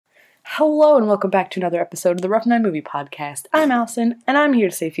Hello and welcome back to another episode of the Rough Night Movie Podcast. I'm Allison, and I'm here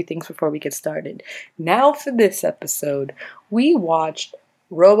to say a few things before we get started. Now for this episode, we watched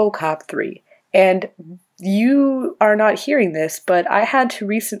RoboCop 3, and you are not hearing this, but I had to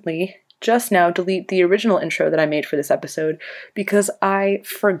recently, just now, delete the original intro that I made for this episode because I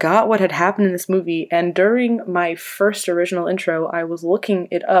forgot what had happened in this movie, and during my first original intro, I was looking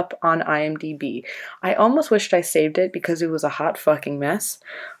it up on IMDb. I almost wished I saved it because it was a hot fucking mess.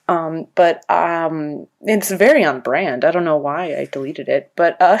 But it's very on brand. I don't know why I deleted it,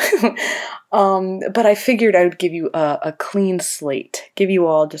 but I figured I would give you a clean slate, give you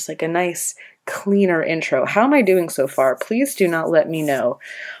all just like a nice, cleaner intro. How am I doing so far? Please do not let me know.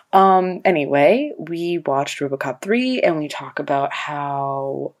 Anyway, we watched RoboCop 3, and we talk about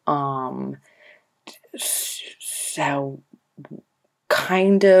how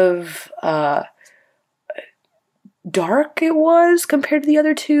kind of, dark it was compared to the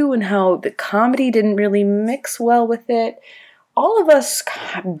other two, and how the comedy didn't really mix well with it. All of us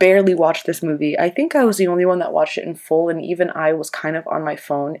barely watched this movie. I think I was the only one that watched it in full, and even I was kind of on my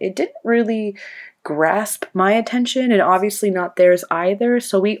phone. It didn't really grasp my attention, and obviously not theirs either,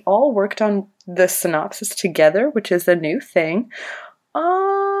 so we all worked on the synopsis together, which is a new thing.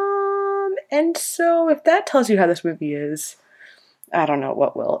 And so if that tells you how this movie is, I don't know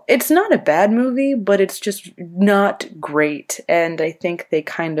what will. It's not a bad movie, but it's just not great, and I think they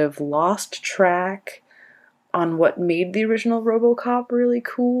kind of lost track on what made the original RoboCop really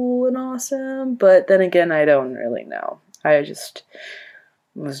cool and awesome, but then again, I don't really know. I just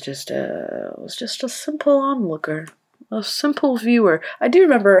was just a simple onlooker, a simple viewer. I do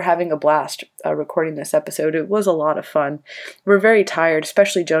remember having a blast recording this episode. It was a lot of fun. We're very tired,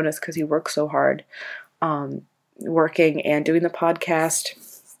 especially Jonas, because he works so hard. Working and doing the podcast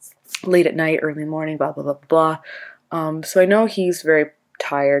late at night, early morning, blah, blah, blah, blah. So I know he's very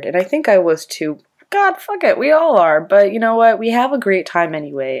tired, and I think I was too. God, fuck it, we all are, but you know what? We have a great time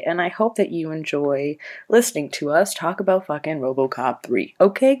anyway, and I hope that you enjoy listening to us talk about fucking RoboCop 3.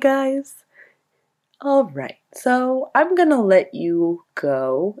 Okay, guys? Alright, so I'm gonna let you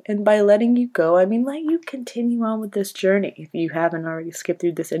go, and by letting you go, I mean let you continue on with this journey if you haven't already skipped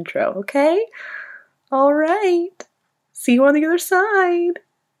through this intro, okay? Alright. See you on the other side.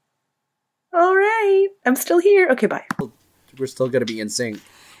 Alright. I'm still here. Okay, bye. We're still gonna be in sync.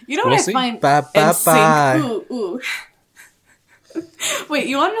 You know what I find Bye. Ooh. Wait,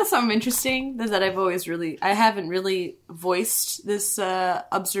 you want to know something interesting? That I haven't really voiced this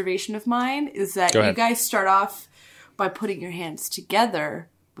observation of mine, is that you guys start off by putting your hands together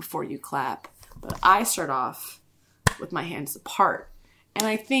before you clap, but I start off with my hands apart. And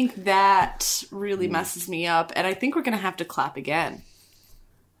I think that really messes me up, and I think we're going to have to clap again.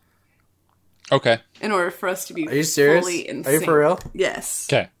 Okay. In order for us to be Are you serious? fully in sync. Are you for real? Yes.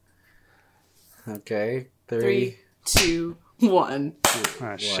 Okay. Okay. 3, 2, 1.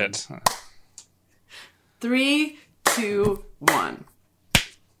 Ah, shit. 3, 2, 1.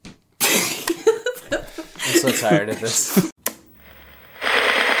 I'm so tired of this.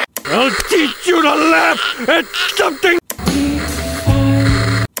 I'll teach you to laugh at something!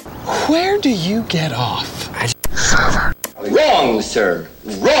 Where do you get off? Wrong, sir.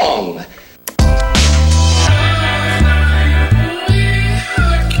 Wrong.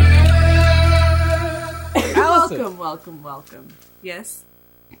 Welcome. Yes?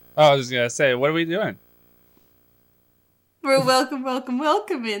 Oh, I was going to say, what are we doing? We're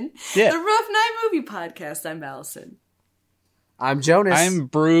welcoming Yeah. the Rough Night Movie Podcast. I'm Allison. I'm Jonas. I'm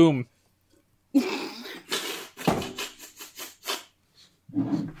Broom.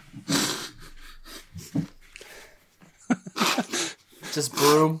 Just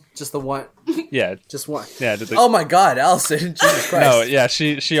Broom. Just the one. Yeah. Just one. Yeah. Oh my God, Allison. Jesus Christ. No, yeah,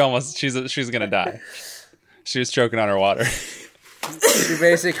 she's going to die. She was choking on her water. She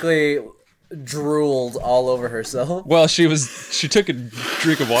basically drooled all over herself. Well, she took a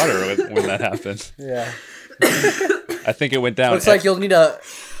drink of water when that happened. Yeah. I think it went down. Looks like you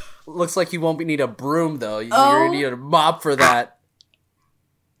won't need a broom though. You're gonna need a mop for that.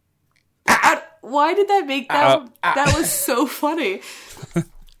 Why did that make that? That was so funny.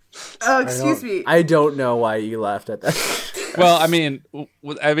 Oh, excuse me. I don't know why you laughed at that. Well, I mean,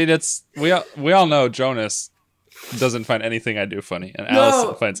 it's we all know Jonas doesn't find anything I do funny, and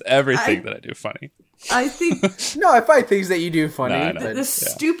Allison finds everything that I do funny. I think No, I find things that you do funny. No, I know. the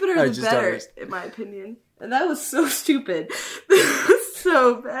stupider the better, in my opinion. And that was so stupid. That was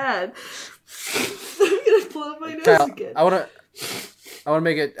so bad. I'm gonna blow my nose Kyle, again. I want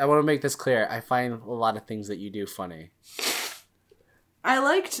to make this clear. I find a lot of things that you do funny. I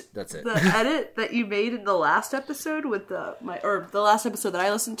liked That's it. the edit that you made in the last episode with the last episode that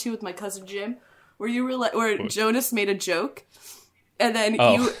I listened to with my cousin Jim, where you were like, where Jonas made a joke, and then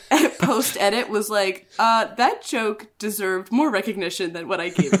you post edit was like, that joke deserved more recognition than what I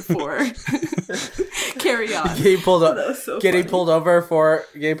gave it for. Carry on. Getting pulled over for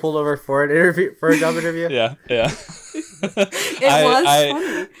an interview, for a job interview. Yeah. It was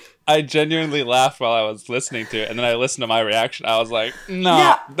funny. I genuinely laughed while I was listening to it, and then I listened to my reaction. I was like,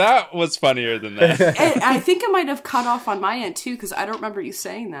 "No, that was funnier than that." And I think it might have cut off on my end too, because I don't remember you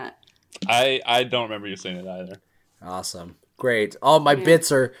saying that. I don't remember you saying it either. Awesome, great. All my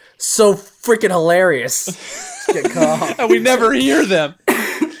bits are so freaking hilarious. Get cut off. And we never hear them.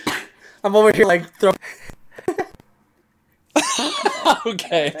 I'm over here like throwing.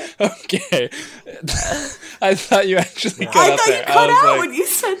 Okay. I thought you actually cut out there. I thought you cut out when you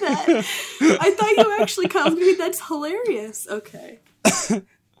said that. I thought you actually cut me. That's hilarious. Okay.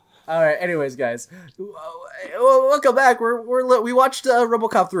 All right. Anyways, guys, welcome back. We watched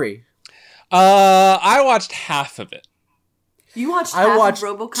RoboCop 3. I watched half of it. You watched I watched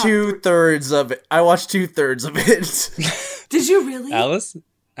half of RoboCop 2/3 of it. I watched 2/3 of it. Did you really?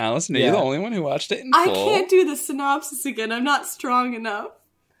 Alice, no, you're the only one who watched it in I full. can't do the synopsis again. I'm not strong enough.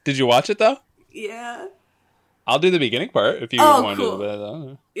 Did you watch it though? Yeah. I'll do the beginning part if you want to do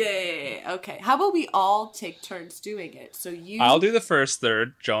that. Yeah. Okay. How about we all take turns doing it? So I'll do the first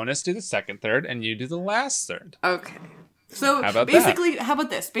third, Jonas do the second third, and you do the last third. Okay. So how about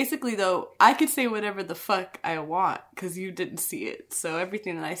this? Basically, though, I could say whatever the fuck I want because you didn't see it. So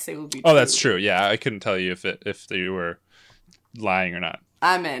everything that I say will be true. Oh, that's true. Yeah, I couldn't tell you if you were lying or not.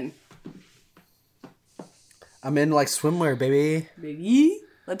 I'm in. I'm in like swimwear, baby. Baby,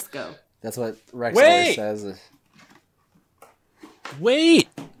 let's go. That's what Rex always says. Wait.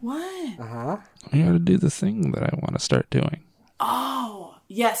 What? Uh-huh. I gotta do the thing that I want to start doing. Oh,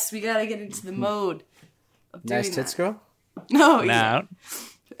 yes, we gotta get into the mode of doing Nice tits, that. girl? No, Now,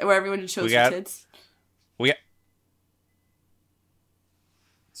 where everyone shows their tits. What's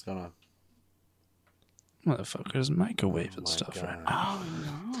going on? Motherfuckers microwaving stuff right now. Oh,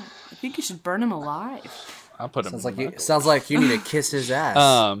 no. I think you should burn him alive. I'll put him. Sounds like you need to kiss his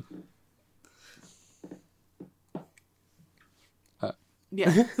ass.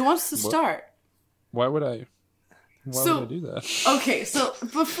 Yeah. Who wants to start? Why would I do that? Okay, so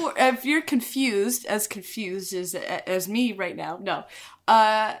before, if you're confused as me right now, no.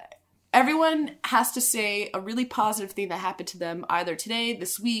 Everyone has to say a really positive thing that happened to them either today,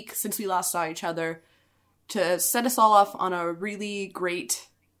 this week, since we last saw each other, to set us all off on a really great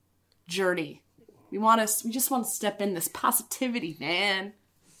journey. We just want to step in this positivity, man.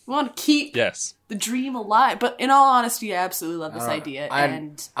 We want to keep the dream alive. But in all honesty, I absolutely love this idea.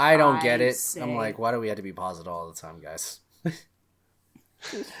 I don't get it. I'm like, why do we have to be positive all the time, guys?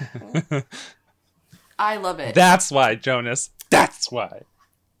 I love it. That's why, Jonas. That's why.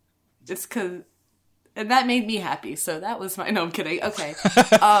 It's because... And that made me happy, so that was my... No, I'm kidding. Okay.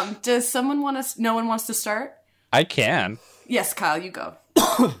 Does someone want to... No one wants to start? I can. Yes, Kyle, you go.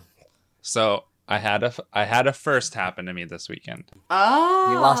 So... I had a first happen to me this weekend.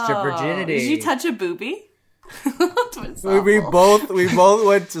 Oh, you lost your virginity. Did you touch a boobie? we both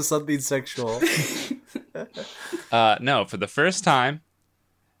went to something sexual. No, for the first time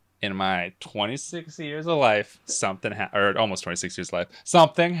in my 26 years of life, or almost 26 years of life,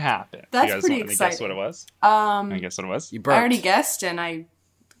 something happened. That's you guys pretty want to exciting. guess what it was? I guess what it was? You burped. I already guessed, and I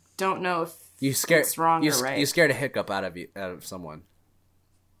don't know if it's wrong or right. You scared a hiccup out of someone.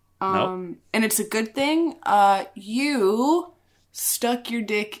 Nope. And it's a good thing. You stuck your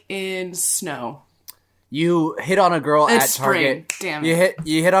dick in snow. You hit on a girl at spring. Target. Damn it.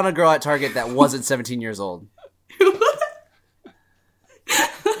 You hit on a girl at Target that wasn't 17 years old. That's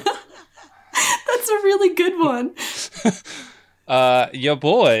a really good one. Your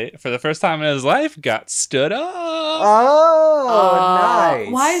boy, for the first time in his life, got stood up. Oh,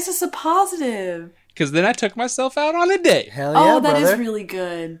 nice. Why is this a positive? Because then I took myself out on a date. Hell yeah, that brother. is really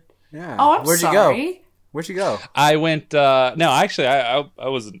good. Yeah. Oh, I'm Where'd sorry. you go? Where'd you go? I went, no, actually, I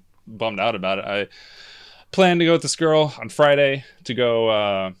wasn't bummed out about it. I planned to go with this girl on Friday to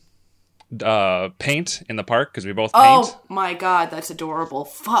go paint in the park, because we both paint. Oh, my God, that's adorable.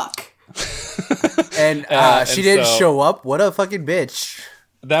 Fuck. And she didn't show up? What a fucking bitch.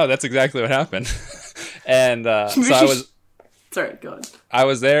 No, that's exactly what happened. And so I was... Sorry, go on. I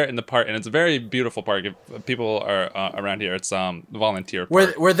was there in the park, and it's a very beautiful park. If people are around here, it's the volunteer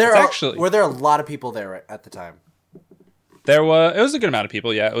park. Were there a lot of people there at the time? It was a good amount of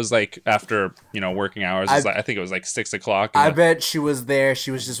people. Yeah, it was like after working hours. I think it was like 6 o'clock. I bet she was there.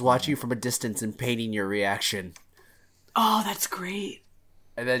 She was just watching you from a distance and painting your reaction. Oh, that's great.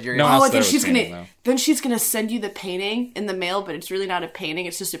 And then you're No gonna... one Oh, else and there then was she's painting, gonna send you the painting in the mail, but it's really not a painting.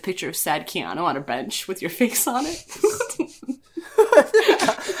 It's just a picture of sad Keanu on a bench with your face on it.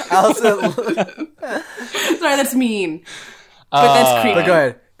 Allison, Sorry, that's mean. But that's creepy. but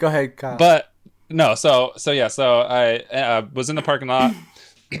go ahead, Kyle. But no, so I was in the parking lot,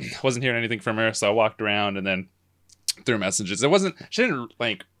 wasn't hearing anything from her, so I walked around and then through messages. She didn't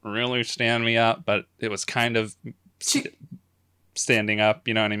like really stand me up, but it was kind of standing up.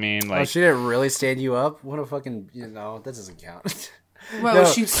 You know what I mean? Like, she didn't really stand you up. What a fucking that doesn't count. What,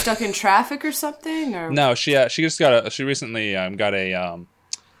 was she stuck in traffic or something? Or no, she recently got a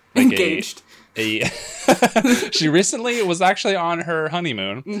engaged. She recently was actually on her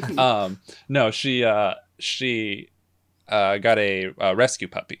honeymoon. No, she got a rescue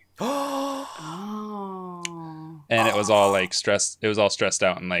puppy. Oh. And it was all like stressed. It was all stressed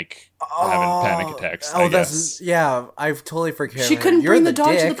out and like having panic attacks. I guess. I've totally forget. She couldn't bring the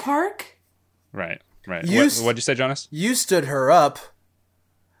dog to the park? Right. What'd you say, Jonas? You stood her up.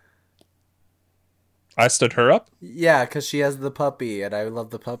 I stood her up? Yeah, because she has the puppy, and I love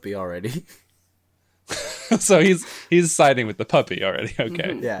the puppy already. So he's siding with the puppy already.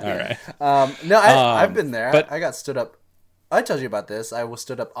 Okay. Yeah. All right. No, I've been there. but- I got stood up. I told you about this. I was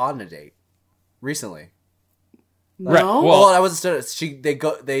stood up on a date recently. Right. No? Well, I wasn't stood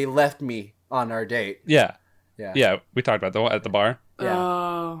up. They left me on our date. yeah. Yeah. Yeah. We talked about that at the bar. Yeah.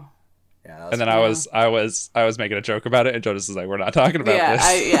 Oh. Yeah. That was And then I was making a joke about it, and Jonas was like, "We're not talking about Yeah, this."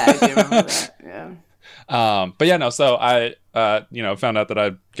 I do remember that. Yeah. But yeah, no. So I, found out that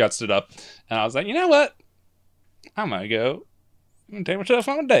I got stood up, and I was like, you know what? I'm gonna take myself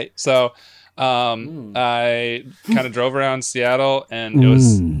on a date. So, I kind of drove around Seattle, and it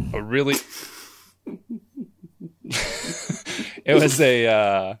was a really, it was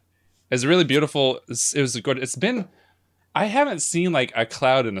a really beautiful. It was good. It's been. I haven't seen like a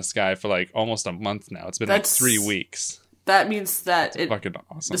cloud in the sky for like almost a month now. It's been like 3 weeks. That means that Fucking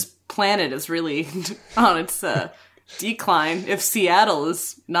awesome. this planet is really on its decline. If Seattle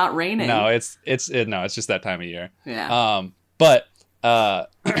is not raining, No, it's just that time of year. yeah,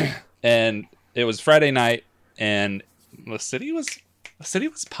 And it was Friday night, and the city was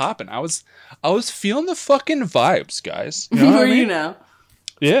popping. I was feeling the fucking vibes, guys. You know who what are I mean? you now?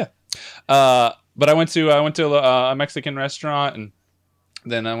 Yeah. But I went to a Mexican restaurant, and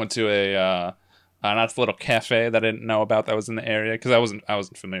then I went to a nice little cafe that I didn't know about that was in the area because I wasn't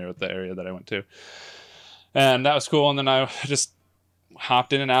familiar with the area that I went to, and that was cool. And then I just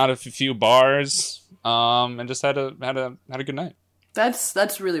hopped in and out of a few bars, and just had a good night.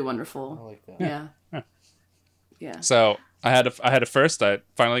 That's really wonderful. I like that. Yeah. So I had a first. I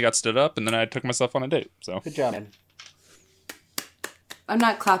finally got stood up, and then I took myself on a date. So good job, man. I'm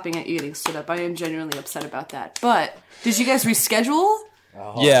not clapping at you getting stood up. I am genuinely upset about that. But did you guys reschedule?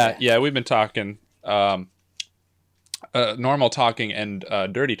 yeah, we've been talking, normal talking and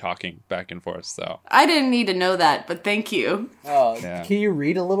dirty talking back and forth. So I didn't need to know that, but thank you. Yeah. Can you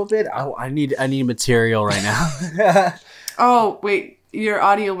read a little bit? I need material right now. Oh, wait. Your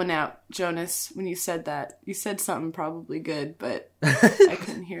audio went out, Jonas, when you said that. You said something probably good, but I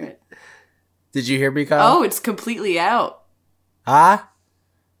couldn't hear it. Did you hear me, Kyle? Oh, it's completely out. Huh?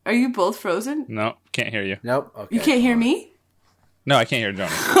 Are you both frozen? no, can't hear you. Nope. Okay. You can't hear me? No, I can't hear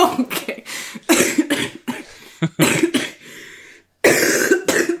Jonas. Okay.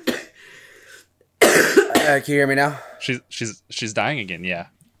 Can you hear me now? She's dying again. Yeah.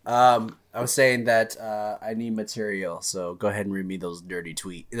 I was saying that I need material, so go ahead and read me those dirty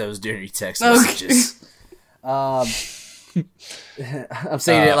text messages. I'm saying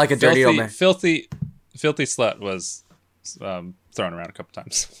it like a dirty old man. Filthy slut was thrown around a couple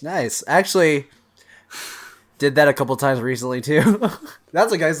times. Nice. Actually, did that a couple times recently too.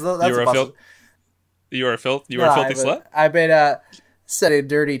 That's a guy's. That's You were a filthy slut. I've been sending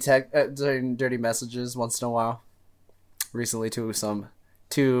dirty messages once in a while. Recently to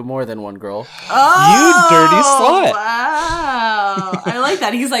more than one girl. Oh, You dirty slut. Wow. I like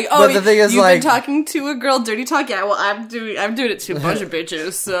that. He's like, oh, But the thing is, you've like- been talking to a girl dirty talk? Yeah, well, I'm doing it to a bunch of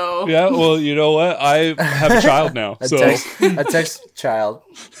bitches, so. Yeah. Well, you know what? I have a child now. A So text child.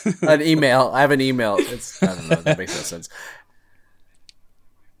 An email. I have an email. I don't know. That makes no sense.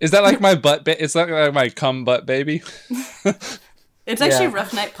 is that like my butt? It's like my cum butt baby. It's actually Yeah.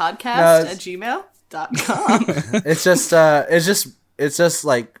 roughnighttpodcast@gmail.com. It's just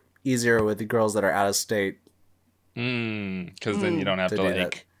like easier with the girls that are out of state. Because then you don't have To to do like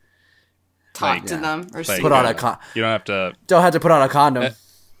that. Talk to them or like, see Put on them. a you don't have to. don't have to put on a condom.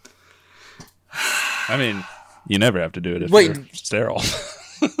 I mean, you never have to do it if Wait. you're sterile.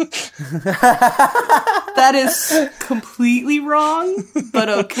 That is completely wrong, but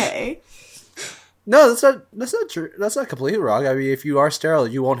okay. No, that's not true. That's not completely wrong. I mean, if you are sterile,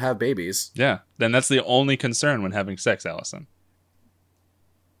 you won't have babies. Yeah, then that's the only concern when having sex, Allison.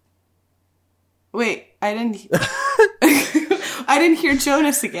 Wait, I didn't. I didn't hear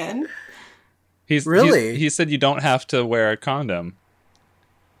Jonas again. He said you don't have to wear a condom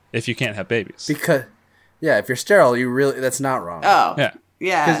if you can't have babies. Because, yeah, if you're sterile, that's not wrong. Oh, Yeah.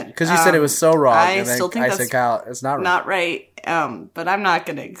 yeah. Because you said it was so wrong. I and then still think that's said, Kyle, it's not wrong. not right. But I'm not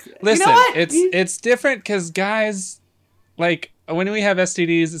gonna. Listen, you know what? it's different because guys, like when we have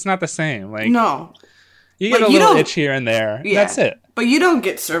STDs, it's not the same. Like No. you get Like, a you little don't- itch here and there. Yeah. That's it. But you don't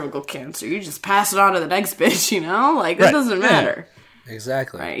get cervical cancer. You just pass it on to the next bitch, you know? Like, that Right. doesn't Yeah. matter.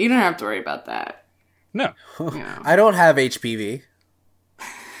 Exactly. Right? You don't have to worry about that. No, You know? I don't have HPV.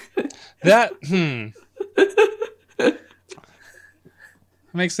 that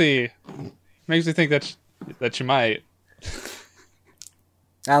makes me think that you might.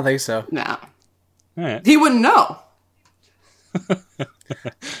 I don't think so. No. All right. He wouldn't know.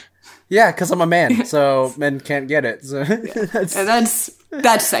 Yeah, because I'm a man, so men can't get it. So that's And that's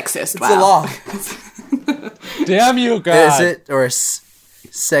sexist. the law. Damn you, God! Is it or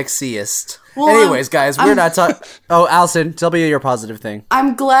sexiest? Well, Anyways, guys, we're not talking. Oh, Allison, tell me your positive thing.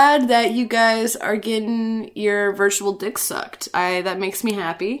 I'm glad that you guys are getting your virtual dick sucked. That makes me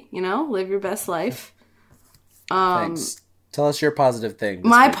happy, you know? Live your best life. Thanks. Tell us your positive thing.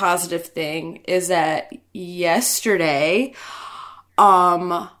 My positive thing is that yesterday,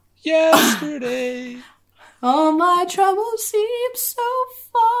 Yesterday. all my troubles seem so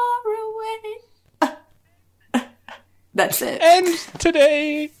far away. That's it. And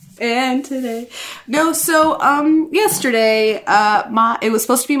today. And today. No, so yesterday, it was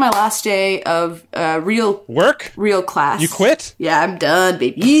supposed to be my last day of real class. You quit? Yeah, I'm done,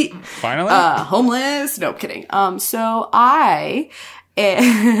 baby. Finally? Homeless. No, I'm kidding. So I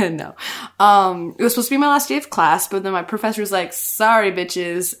no. It was supposed to be my last day of class, but then my professor was like, sorry,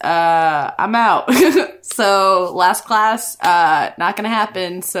 bitches, I'm out. So last class, not gonna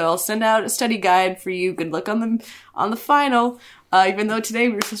happen. So I'll send out a study guide for you. Good luck on the final. Even though today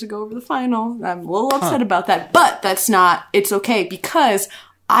we were supposed to go over the final. I'm a little upset about that, but it's okay because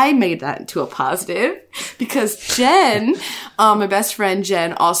I made that into a positive because Jen, my best friend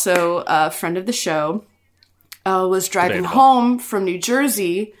Jen, also a friend of the show, was driving home from New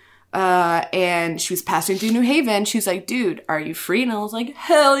Jersey, and she was passing through New Haven. She's like, dude, are you free? And I was like,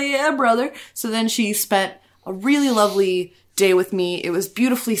 hell yeah, brother. So then she spent a really lovely day with me. It was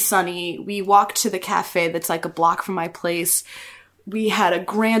beautifully sunny. We walked to the cafe that's like a block from my place. We had a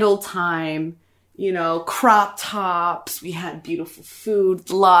grand old time, you know, crop tops. We had beautiful food,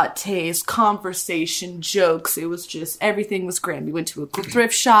 lattes, conversation, jokes. It was just, everything was grand. We went to a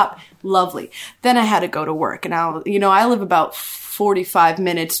thrift shop. Lovely. Then I had to go to work. And I live about 45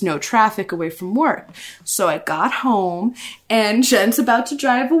 minutes, no traffic away from work. So I got home and Jen's about to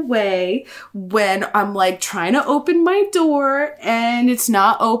drive away when I'm like trying to open my door and it's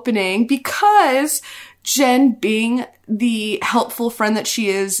not opening because Jen, being the helpful friend that she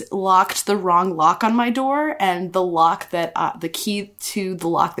is, locked the wrong lock on my door, and the key to the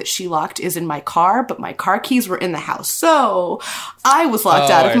lock that she locked is in my car, but my car keys were in the house. So I was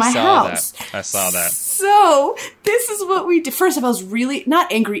locked out of my house. I saw that. So this is what we did. First of all, I was really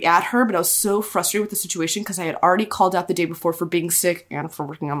not angry at her, but I was so frustrated with the situation because I had already called out the day before for being sick and for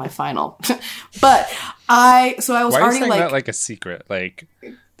working on my final. But I was Why are you already saying like that like a secret? Like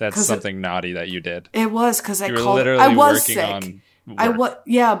that's something naughty that you did. it was because You were literally working on work.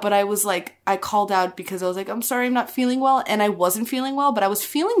 But I was like, I called out because I was like, I'm sorry, I'm not feeling well. And I wasn't feeling well, but I was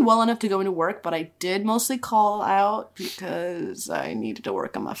feeling well enough to go into work. But I did mostly call out because I needed to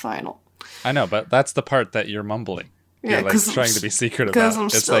work on my final. I know, but that's the part that you're mumbling. Yeah, You're like trying to be secret because about. I'm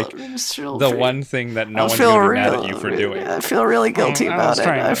It's still, like I'm still the pretty- one thing that no I one's feel going to be mad real- at you for doing. I feel really guilty I about was it.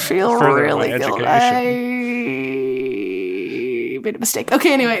 trying I to feel further really my guilty. education. I made a mistake.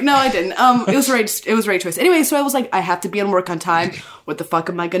 Okay, anyway, no, I didn't. It was right. It was right choice. Anyway, so I was like, I have to be on work on time. What the fuck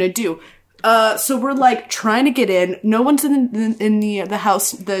am I gonna do? So we're like trying to get in. No one's in the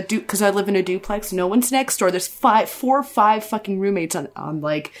house. Because I live in a duplex. No one's next door. There's 4 or 5 fucking roommates on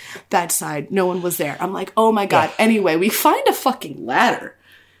like that side. No one was there. I'm like, oh my god. Yeah. Anyway, we find a fucking ladder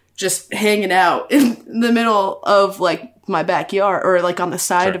just hanging out in the middle of like my backyard or like on the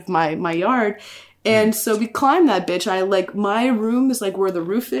side of my yard. And so we climb that bitch. My room is like where the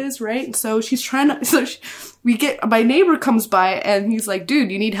roof is, right? And so she's trying to, my neighbor comes by and he's like,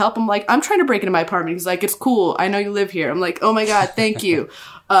 dude, you need help? I'm like, I'm trying to break into my apartment. He's like, it's cool. I know you live here. I'm like, oh my God, thank you.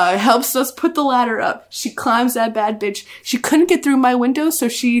 helps us put the ladder up. She climbs that bad bitch. She couldn't get through my window, so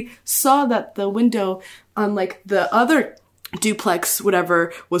she saw that the window on like the other duplex,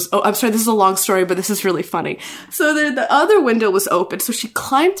 whatever, was, oh, I'm sorry, this is a long story, but this is really funny. So the other window was open, so she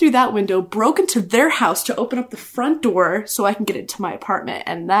climbed through that window, broke into their house to open up the front door so I can get into my apartment,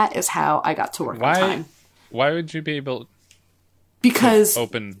 and that is how I got to work on time. Why would you be able because to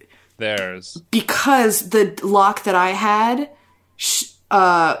open theirs? Because the lock that I had,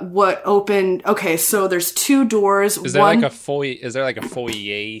 what opened, okay, so there's two doors. Is there like a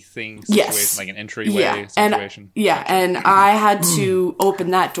foyer thing situation, yes, like an entryway situation? And I had to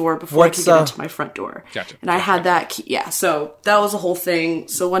open that door before I could get into my front door. Gotcha. And I had that key, so that was a whole thing.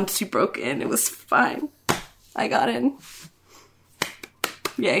 So once you broke in, it was fine. I got in.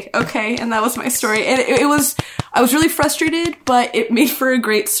 Yay. Okay, and that was my story. And I was really frustrated, but it made for a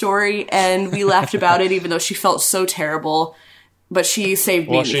great story, and we laughed about it, even though she felt so terrible. But she saved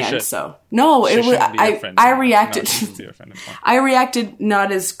me in the end. So no, it was. I reacted. I reacted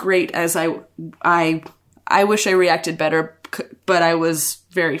not as great as I wish I reacted better, but I was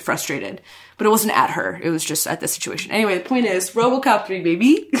very frustrated. But it wasn't at her. It was just at the situation. Anyway, the point is, RoboCop 3,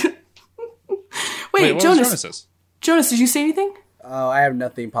 baby. Wait, Jonas. Jonas, did you say anything? Oh, I have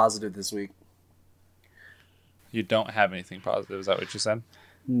nothing positive this week. You don't have anything positive. Is that what you said?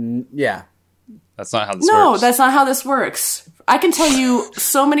 Yeah. That's not how this works. No, that's not how this works. I can tell you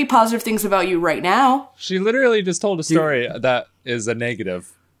so many positive things about you right now. She literally just told a story that is a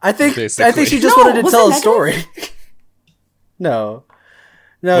negative. I think she just wanted to tell a story. No.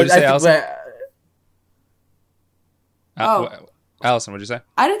 What'd you say, Allison? Allison, what'd you say?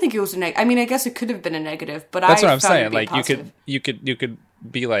 I didn't think it was a negative. I mean, I guess it could have been a negative, but that's what I'm found saying. Like positive. you could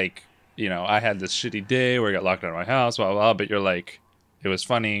be like, I had this shitty day where I got locked out of my house, blah blah blah. But you're like, it was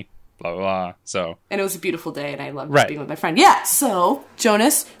funny, blah blah blah. So and it was a beautiful day, and I loved being with my friend. Yeah. So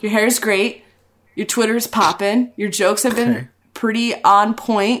Jonas, your hair is great. Your Twitter is popping. Your jokes have been pretty on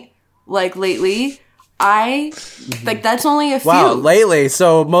point. Like lately, like that's only a few. Wow, lately.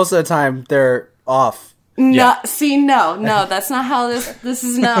 So most of the time they're off. No, no, that's not how this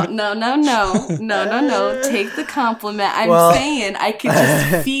is. No. Take the compliment. I'm saying I can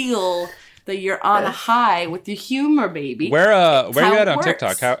just feel that you're on a high with your humor, baby. Where you at on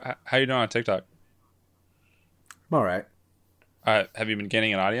TikTok? How you doing on TikTok? I'm all right. Have you been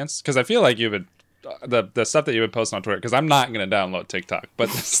gaining an audience? Because I feel like you've been the stuff that you would post on Twitter. Because I'm not going to download TikTok, but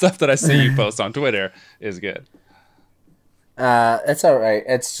the stuff that I see you post on Twitter is good. It's all right.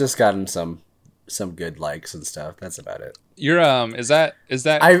 It's just gotten some good likes and stuff. That's about it. You're is that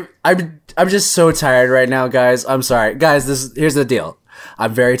I'm just so tired right now, guys. I'm sorry, guys. Here's the deal.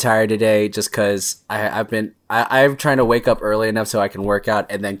 I'm very tired today, just because I'm trying to wake up early enough so I can work out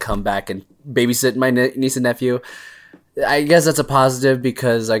and then come back and babysit my niece and nephew. I guess that's a positive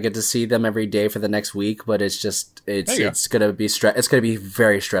because I get to see them every day for the next week. But it's gonna be it's gonna be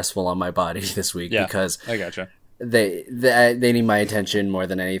very stressful on my body this week because I gotcha. They need my attention more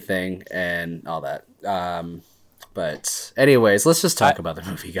than anything and all that. But anyways, let's just talk about the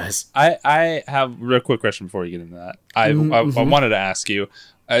movie, guys. I have a real quick question before you get into that. I wanted to ask you,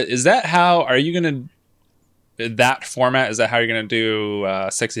 is that how are you going to, that format, is that how you're going to do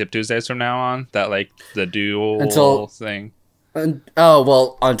Sexy Hip Tuesdays from now on? That like the dual thing?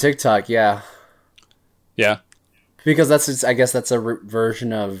 On TikTok, yeah. Yeah. Because I guess that's a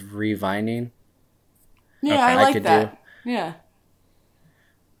version of revining. Yeah, okay. I like that. Yeah.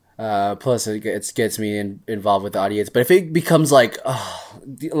 Plus, it gets me involved with the audience. But if it becomes like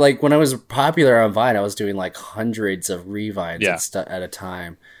when I was popular on Vine, I was doing like hundreds of revines at a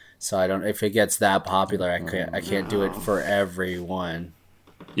time. So if it gets that popular, I can't do it for everyone.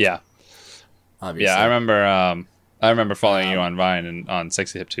 Yeah. Obviously. Yeah, I remember following you on Vine and on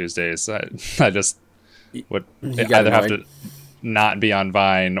Sexy Hip Tuesdays. I just would either have to not be on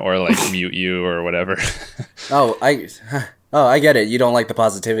Vine or like mute you or whatever. I get it. You don't like the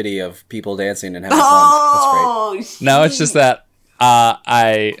positivity of people dancing and having fun. That's great. No, it's just that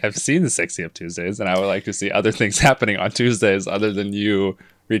I have seen the Sexy Up Tuesdays, and I would like to see other things happening on Tuesdays other than you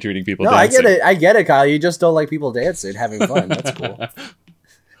retweeting people dancing. I get it, Kyle. You just don't like people dancing, having fun. That's cool.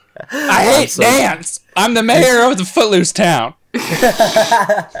 I hate dance. I'm the mayor of the Footloose town.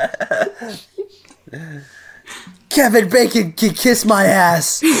 Kevin Bacon can kiss my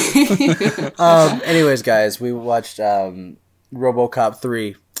ass. Anyways, guys, we watched RoboCop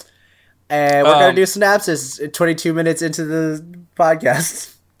 3. And we're going to do synopsis 22 minutes into the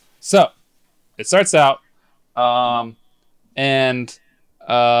podcast. So, it starts out, the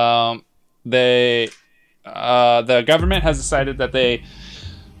government has decided that they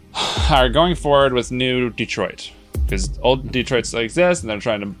are going forward with New Detroit. because old Detroit still exists, and they're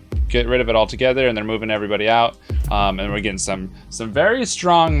trying to get rid of it altogether, and they're moving everybody out. And we're getting some very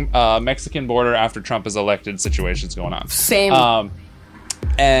strong Mexican border after Trump is elected situations going on. Same.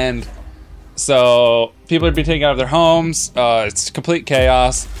 And so people are being taken out of their homes. It's complete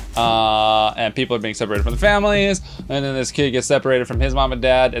chaos. And people are being separated from their families. And then this kid gets separated from his mom and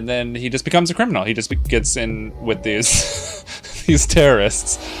dad, and then he just becomes a criminal. He just gets in with these these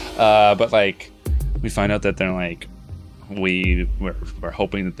terrorists. But like, we find out that they're like, we're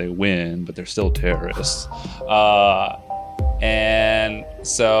hoping that they win, but they're still terrorists. And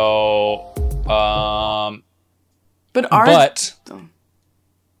so, but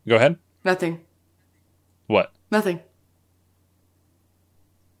go ahead. Nothing. What? Nothing.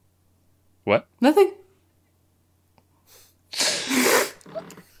 What? Nothing.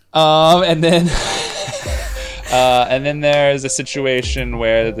 And then and then there's a situation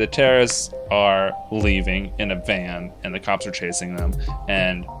where the terrorists are leaving in a van, and the cops are chasing them.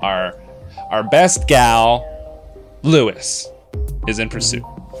 And our best gal, Lewis, is in pursuit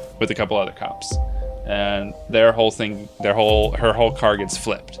with a couple other cops, and her whole car gets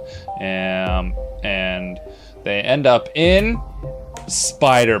flipped, and they end up in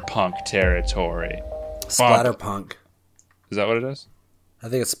Spider-Punk territory. Splatterpunk. Is that what it is? I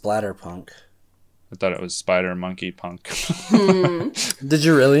think it's Splatterpunk. I thought it was Spider Monkey Punk. Did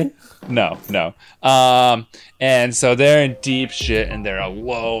you really? No. And so they're in deep shit, and they're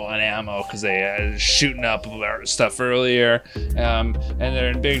low on ammo because they shooting up stuff earlier. And they're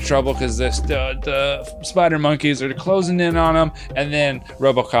in big trouble because the spider monkeys are closing in on them. And then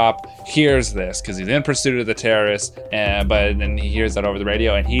RoboCop hears this because he's in pursuit of the terrorists. But then he hears that over the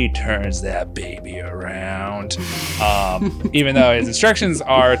radio, and he turns that baby around. Even though his instructions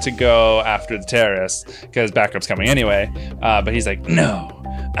are to go after the terrorists because backup's coming anyway. But he's like, no.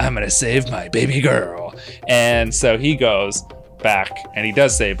 I'm gonna save my baby girl. And so he goes back and he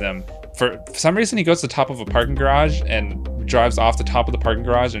does save them. For some reason, he goes to the top of a parking garage and drives off the top of the parking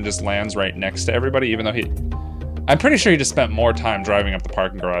garage and just lands right next to everybody, even though I'm pretty sure he just spent more time driving up the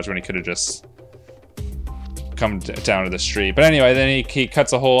parking garage when he could have just come down to the street. But anyway, then he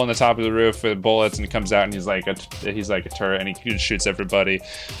cuts a hole in the top of the roof with bullets, and he comes out and he's like a turret, and he shoots everybody.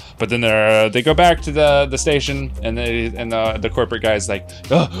 But then they go back to the station, and the corporate guy's like,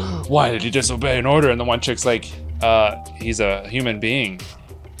 oh, why did you disobey an order? And the one chick's like, he's a human being.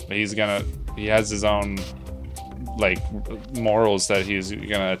 He has his own like morals that he's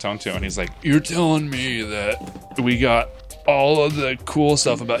gonna atone to. And he's like, you're telling me that we got all of the cool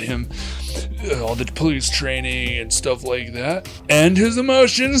stuff about him, all the police training and stuff like that, and his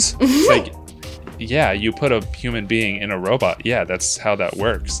emotions? Like, yeah, you put a human being in a robot. Yeah, that's how that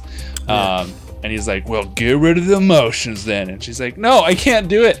works. Yeah. And he's like, well, get rid of the emotions then. And she's like, no, I can't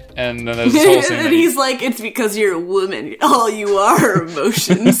do it. And then there's this whole thing. And he's like, it's because you're a woman. All you are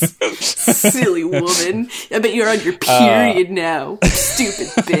emotions. Silly woman. I bet you're on your period now. Stupid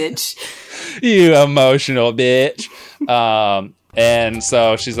bitch. You emotional bitch. And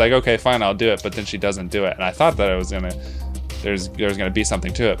so she's like, okay, fine, I'll do it. But then she doesn't do it. And I thought that it was there's gonna be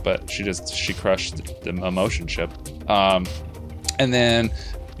something to it, but she crushed the emotion chip. And then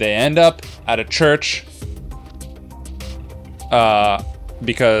they end up at a church,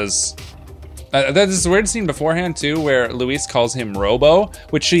 because there's this weird scene beforehand too, where Luis calls him Robo,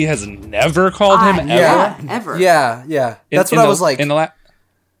 which she has never called him ever. Yeah, ever. Yeah. That's what I was like. I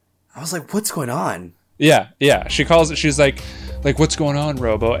was like, what's going on? Yeah. She's like, what's going on,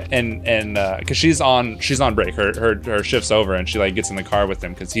 Robo? And because she's on break, her shift's over, and she like gets in the car with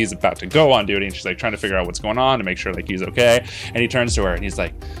him because he's about to go on duty, and she's like trying to figure out what's going on to make sure like he's okay. And he turns to her and he's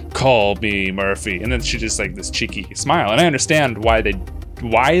like, call me Murphy. And then she just like this cheeky smile, and I understand why they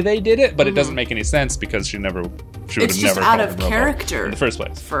did it, but it doesn't make any sense because she would have never out called of him Robo character in the first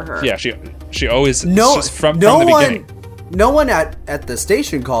place for her. Yeah, she always from the beginning. No one at the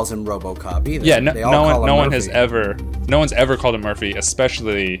station calls him RoboCop either. Yeah, no one has ever called him Murphy,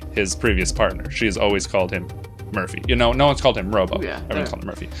 especially his previous partner. She's always called him Murphy. No one's called him Robo. Yeah, everyone's called him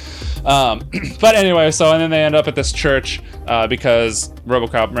Murphy. But anyway, and then they end up at this church because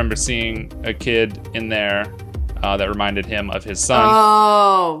RoboCop remembers seeing a kid in there that reminded him of his son.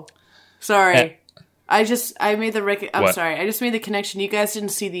 Oh, sorry. I just made the connection. You guys didn't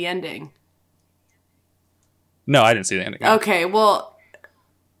see the ending. No, I didn't see the ending. Okay, well,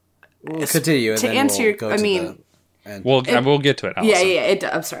 we'll continue. To answer your, we'll get to it. Allison. Yeah.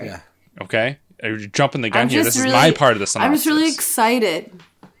 I'm sorry. Yeah. Okay, are you jumping the gun here? This is my part of the synopsis. I'm just really excited.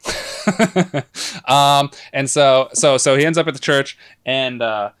 And so he ends up at the church, and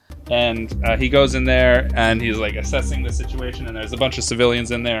he goes in there, and he's like assessing the situation, and there's a bunch of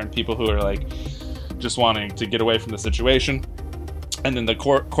civilians in there, and people who are like just wanting to get away from the situation. And then the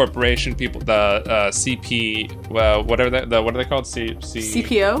corporation people, the CP, whatever what are they called?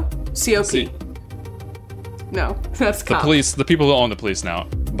 CPO? COP. No, that's the police. The people who own the police now,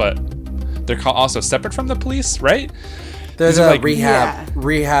 but they're also separate from the police, right? There's a rehab.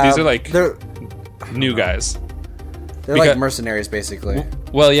 These are like new guys. They're like mercenaries, basically.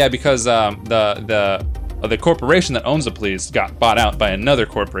 Well, yeah, because the corporation that owns the police got bought out by another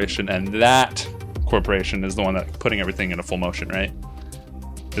corporation, and that corporation is the one that's putting everything into full motion, right?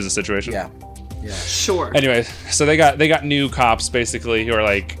 Is the situation? Yeah. Sure. Anyway, so they got new cops basically who are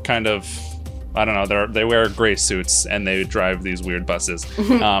like kind of, I don't know, they wear gray suits and they drive these weird buses,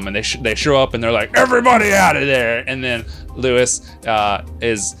 and they show up and they're like, everybody out of there, and then Lewis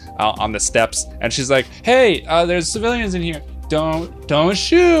is on the steps and she's like, hey, there's civilians in here, don't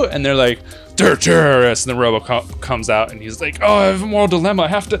shoot, and they're like, they're terrorists, and the RoboCop comes out and he's like, oh, I have a moral dilemma, I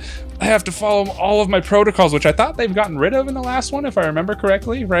have to follow all of my protocols, which I thought they've gotten rid of in the last one, if I remember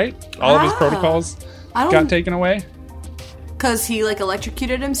correctly, right? All of his protocols got taken away. Because he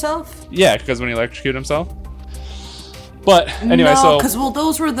electrocuted himself? Yeah, because when he electrocuted himself. But anyway, because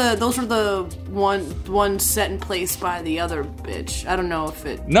those were the one set in place by the other bitch. I don't know if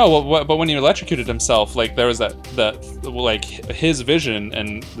it. No, but when he electrocuted himself, there was that his vision,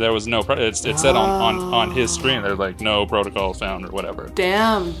 and there was no. It said on his screen there's no protocol found or whatever.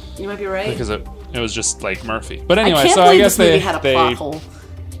 Damn, you might be right. Because it was just like Murphy. But anyway, I guess they had a plot hole.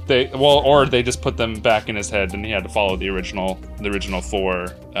 Or they just put them back in his head, and he had to follow the original 4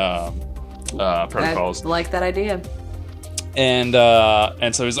 protocols. I like that idea. And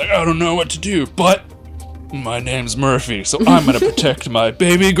so he's like, I don't know what to do, but my name's Murphy, so I'm gonna protect my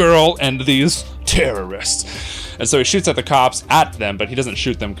baby girl and these terrorists. And so he shoots at the cops, at them, but he doesn't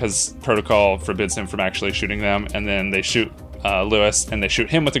shoot them because protocol forbids him from actually shooting them. And then they shoot Lewis, and they shoot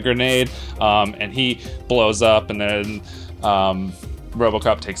him with a grenade, and he blows up, and then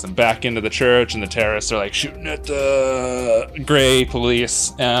RoboCop takes them back into the church, and the terrorists are shooting at the gray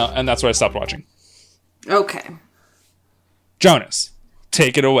police, and that's where I stopped watching. Okay. Jonas,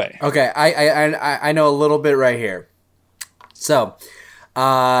 take it away. Okay, I know a little bit right here. So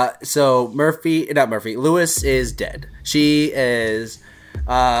Lewis is dead. She is.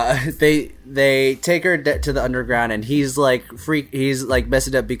 They take her to the underground, and he's he's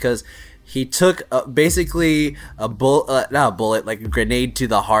messing up because he took basically not a bullet, a grenade to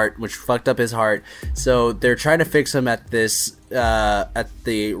the heart, which fucked up his heart. So they're trying to fix him at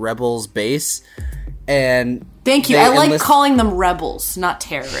the rebels base. And thank you. I like calling them rebels, not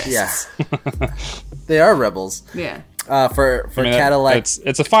terrorists. Yeah, they are rebels. Yeah. For Cadillac,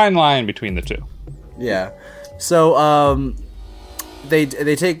 it's a fine line between the two. Yeah. So they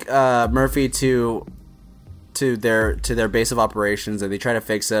take Murphy to their base of operations, and they try to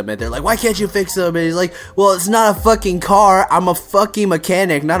fix him, and they're like, why can't you fix him? And he's like, well, it's not a fucking car. I'm a fucking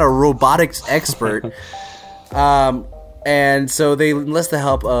mechanic, not a robotics expert. And so they enlist the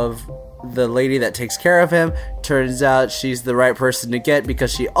help of the lady that takes care of him. Turns out she's the right person to get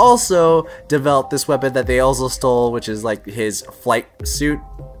because she also developed this weapon that they also stole, which is his flight suit,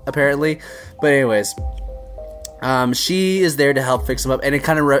 apparently. But anyways, she is there to help fix him up, and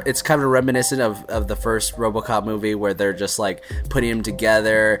it's kind of reminiscent of the first RoboCop movie, where they're just putting him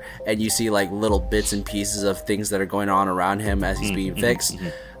together, and you see little bits and pieces of things that are going on around him as he's being fixed,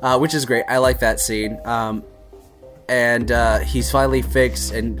 which is great. I like that scene. And he's finally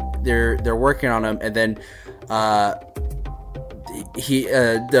fixed, and they're working on him, and then the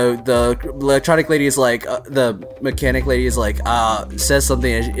electronic lady is the mechanic lady is says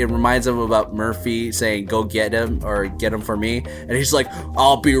something, and it reminds him about Murphy saying, go get him, or get him for me, and he's like,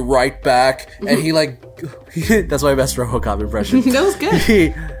 I'll be right back, and he that's my best RoboCop impression. That was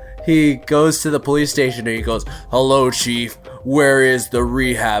good. He goes to the police station, and he goes, hello, chief, where is the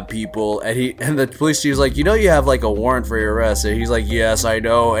rehab people? And the police chief's like, you have a warrant for your arrest. And he's like, yes, I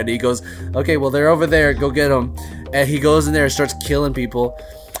know. And he goes, okay, well, they're over there, go get them. And he goes in there and starts killing people.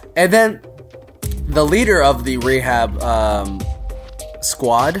 And then the leader of the rehab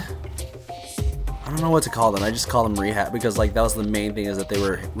squad, I don't know what to call them, I just call them rehab, because that was the main thing, is that they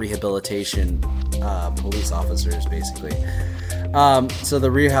were rehabilitation police officers, basically. So the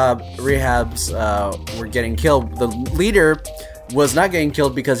rehabs were getting killed. The leader was not getting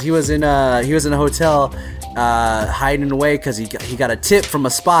killed because he was in a hotel hiding away because he got a tip from a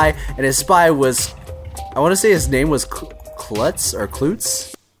spy, and his spy was, I want to say his name was Klutz or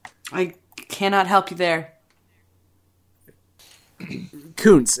Klutz. I cannot help you there.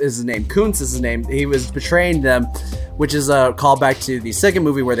 Kuntz is his name. He was betraying them, which is a callback to the second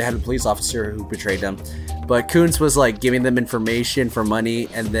movie where they had a police officer who betrayed them. But Kuntz was giving them information for money,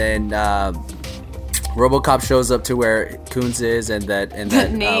 and then RoboCop shows up to where Coons is, and that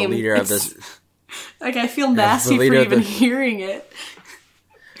name, leader of this. Like, I feel nasty for even hearing it.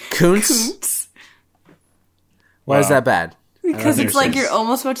 Kuntz? Why is that bad? Because it's like you're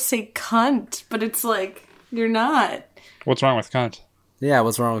almost about to say cunt, but it's like, you're not. What's wrong with cunt? Yeah,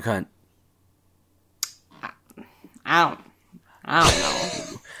 what's wrong with cunt? I don't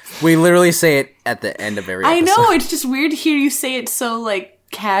know. We literally say it at the end of every episode. I know, it's just weird to hear you say it so, like,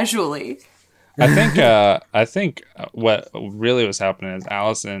 casually. I think what really was happening is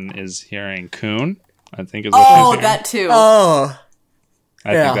Allison is hearing coon. I think is what she's hearing. That too. Oh,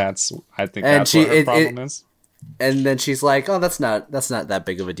 I think that's what her problem is. And then she's like, "Oh, that's not that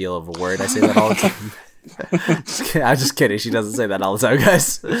big of a deal of a word. I say that all the time." I'm just kidding. She doesn't say that all the time,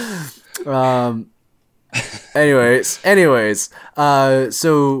 guys. Anyways,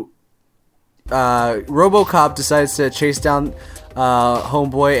 so RoboCop decides to chase down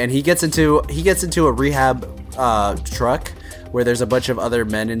Homeboy, and he gets into a rehab truck where there's a bunch of other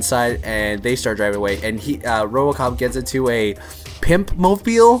men inside, and they start driving away. And RoboCop gets into a pimp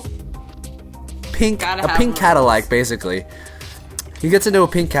mobile, pink Cadillac, basically. He gets into a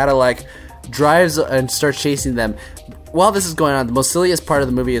pink Cadillac, drives and starts chasing them. While this is going on, the most silliest part of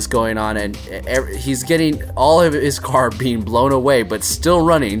the movie is going on, and he's getting all of his car being blown away, but still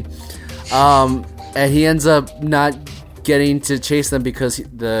running. And he ends up not getting to chase them because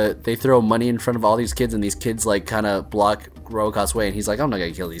they throw money in front of all these kids, and these kids like kind of block RoboCop's way, and he's like, I'm not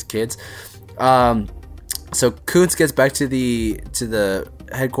gonna kill these kids. So Kuntz gets back to the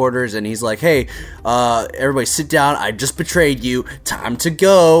headquarters, and he's like, hey, everybody sit down, I just betrayed you, time to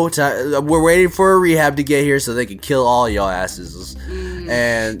go, we're waiting for a rehab to get here so they can kill all y'all asses.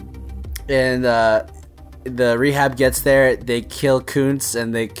 And the rehab gets there, they kill Kuntz,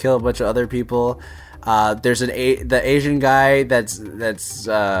 and they kill a bunch of other people. There's the Asian guy that's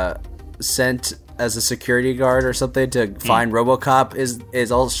sent as a security guard or something to find RoboCop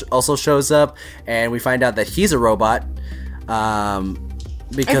is also shows up, and we find out that he's a robot.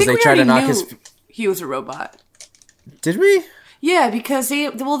 Because they try to knock he was a robot. Did we? Yeah, because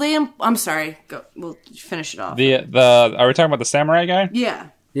I'm sorry. Go. We'll finish it off. Are we talking about the samurai guy? Yeah.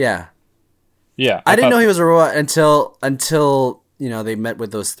 Yeah. Yeah. I didn't know he was a robot until they met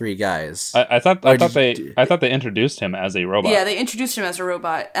with those three guys. I thought they introduced him as a robot. Yeah, they introduced him as a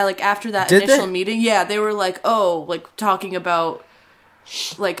robot. Like after that initial meeting, yeah, they were like, oh, like talking about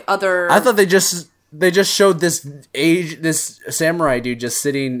like other. I thought they just showed this samurai dude just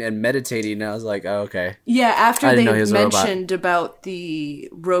sitting and meditating, and I was like, oh, okay. Yeah, after they mentioned about their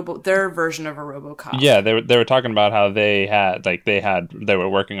version of a RoboCop. Yeah, they were talking about how they were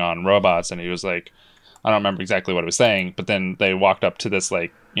working on robots, and he was like, I don't remember exactly what he was saying, but then they walked up to this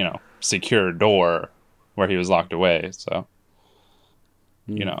secure door where he was locked away. So,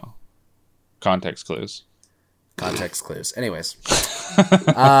 context clues. Anyways.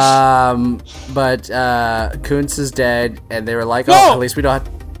 But Kuntz is dead, and they were like, "Oh, no! at least we don't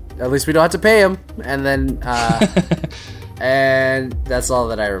have to pay him." And then, and that's all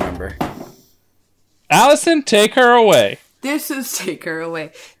that I remember. Allison, take her away. Take her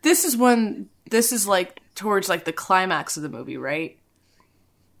away. This is like towards like the climax of the movie, right?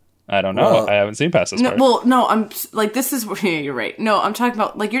 I don't know. Well, I haven't seen past this part. Well, no, I'm like, this is yeah, you're right. No, I'm talking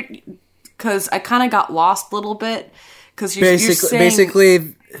about like because I kind of got lost a little bit. Because you're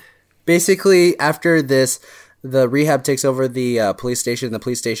saying... basically, after this, the rehab takes over the police station. The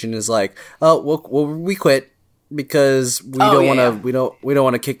police station is like, "Oh, we quit because we don't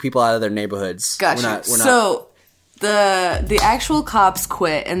want to kick people out of their neighborhoods." Gotcha. So the actual cops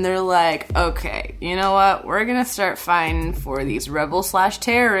quit, and they're like, "Okay, you know what? We're gonna start fighting for these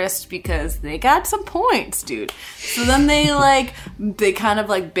rebel/terrorists because they got some points, dude." So then they kind of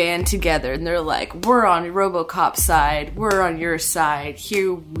like band together, and they're like, "We're on RoboCop's side. We're on your side.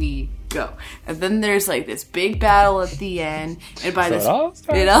 Here we go." And then there's like this big battle at the end, and it all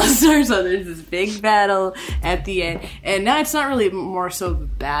starts. So there's this big battle at the end, and now it's not really more so of a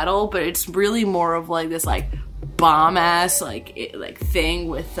battle, but it's really more of like this like bomb ass like thing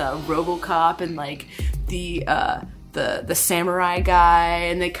with RoboCop and like the samurai guy,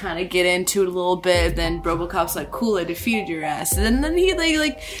 and they kind of get into it a little bit. And then RoboCop's like, "Cool, I defeated your ass." And then he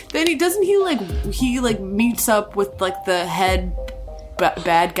meets up with like the head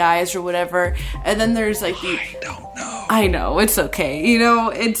bad guys or whatever. And then there's like I don't know. I know, it's okay.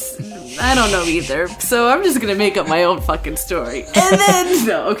 I don't know either. So I'm just gonna make up my own fucking story. And then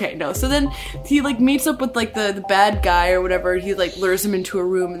So then he like meets up with like the bad guy or whatever. He like lures him into a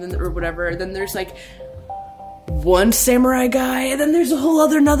room and then or whatever. And then there's like one samurai guy, and then there's a whole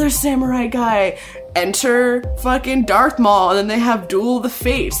another samurai guy. Enter fucking Darth Maul, and then they have Duel of the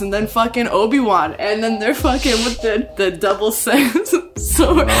Fates, and then fucking Obi-Wan, and then they're fucking with the double sense.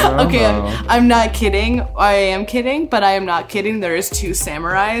 So, okay, I'm not kidding. I am kidding, but I am not kidding. There is 2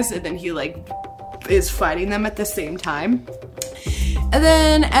 samurais, and then he, like, is fighting them at the same time. And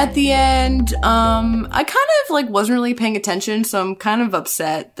then at the end, I kind of, like, wasn't really paying attention, so I'm kind of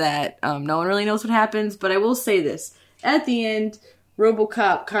upset that no one really knows what happens, but I will say this. At the end,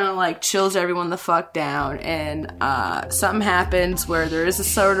 RoboCop kind of, like, chills everyone the fuck down, and something happens where there is a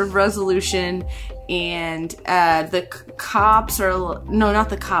sort of resolution, and the cops are... No, not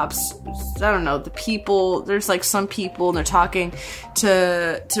the cops. I don't know. The people... There's, like, some people, and they're talking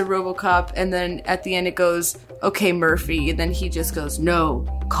to RoboCop, and then at the end it goes, okay, Murphy, and then he just goes, no,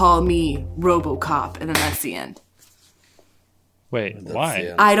 call me RoboCop, and then that's the end. Wait,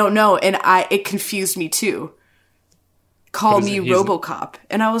 why? I don't know, and it confused me, too. Call me RoboCop.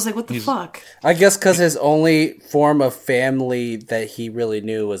 And I was like, what the fuck? I guess because his only form of family that he really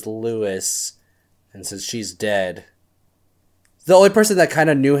knew was Lewis. And since she's dead, the only person that kind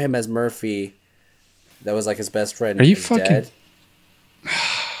of knew him as Murphy, that was like his best friend, are you is fucking dead.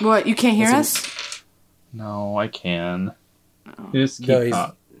 What, you can't hear us? No, I can. Just keep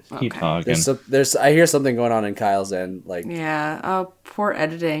talking. I hear something going on in Kyle's end. Like, yeah, oh, poor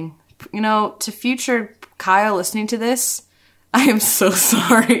editing. You know, to future Kyle listening to this, I am so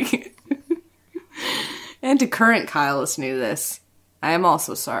sorry. And to current Kyle listening to this, I am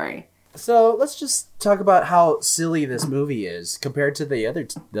also sorry. So let's just talk about how silly this movie is compared to the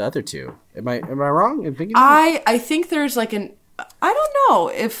other two. Am I wrong in thinking? I think there's like I don't know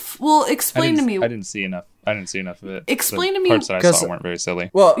if explain to me. I didn't see enough of it. Explain the to me, parts that I saw weren't very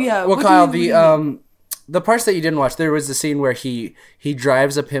silly. Well, yeah. Well, Kyle, the parts that you didn't watch, there was the scene where he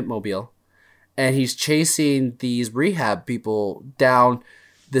drives a pimp mobile, and he's chasing these rehab people down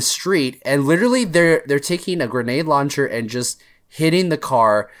the street, and literally they're taking a grenade launcher and just hitting the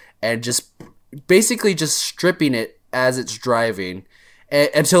car and just basically just stripping it as it's driving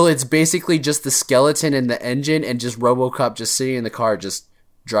until it's basically just the skeleton and the engine and just RoboCop just sitting in the car just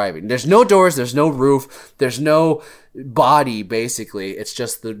driving. There's no doors, there's no roof, there's no body, basically. It's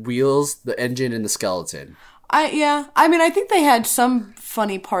just the wheels, the engine, and the skeleton. I mean, I think they had some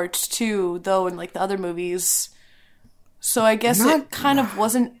funny parts too, though, in like the other movies. So I guess it kind of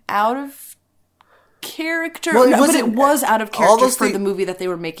wasn't out of character. Well, but it was out of character for the movie that they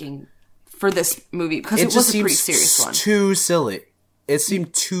were making for this movie, because it was a pretty serious one. Too silly. It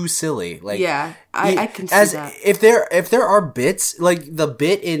seemed too silly. Like, yeah, I can see that. If there are bits, like the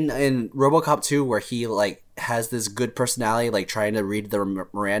bit in RoboCop 2 where he like has this good personality, like trying to read the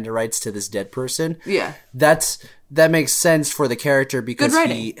Miranda rights to this dead person. Yeah, that makes sense for the character because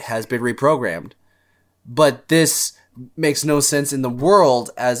he has been reprogrammed. But this makes no sense in the world,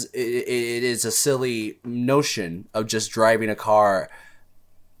 as it is a silly notion of just driving a car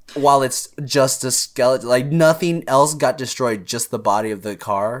while it's just a skeleton. Like, nothing else got destroyed, just the body of the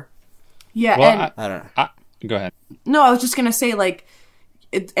car. Yeah, well, and I don't know. Go ahead. No, I was just gonna say, like,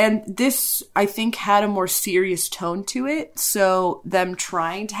 and this, I think, had a more serious tone to it, so them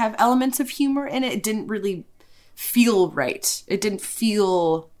trying to have elements of humor in it didn't really feel right. It didn't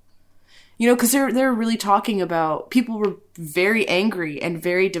feel... You know, because they're really talking about, people were very angry and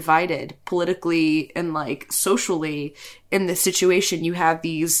very divided politically and like socially in this situation. You have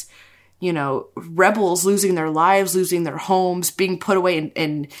these, you know, rebels losing their lives, losing their homes, being put away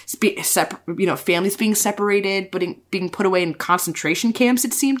in families being separated, but being put away in concentration camps.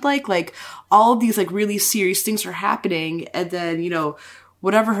 It seemed like all of these like really serious things are happening, and then, you know,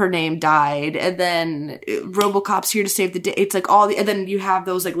 whatever her name died, and then RoboCop's here to save the day. It's like and then you have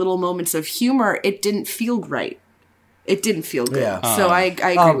those like little moments of humor. It didn't feel right. It didn't feel good. Yeah. So I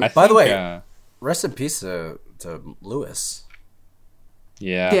agree. By the way, rest in peace to Lewis.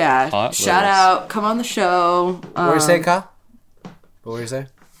 Yeah. Yeah. Hot Shout Lewis. out. Come on the show. What were you saying, Kyle? What were you saying?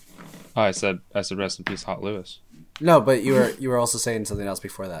 Oh, I said rest in peace, Hot Lewis. No, but you were also saying something else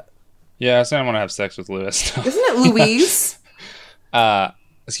before that. Yeah, I said I want to have sex with Lewis. Isn't it Louise?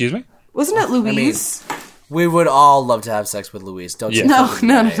 Excuse me? Wasn't it Louise? I mean, we would all love to have sex with Louise, don't you? No.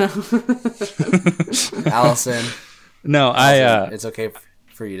 Allison. No, it's okay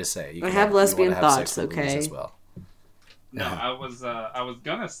for you to say. I have lesbian thoughts, okay? As well. No, I was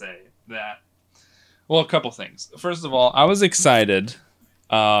gonna say that. Well, a couple things. First of all, I was excited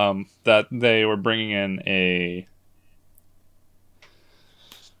that they were bringing in a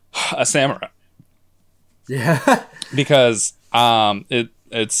samurai. Yeah. Because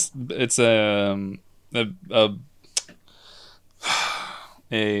it's a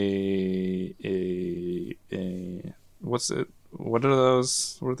what are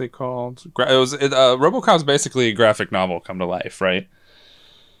those? What are they called? RoboCop's basically a graphic novel come to life, right?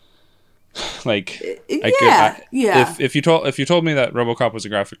 Like, yeah. If you told me that RoboCop was a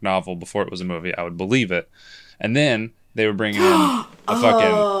graphic novel before it was a movie, I would believe it. And then they were bringing in a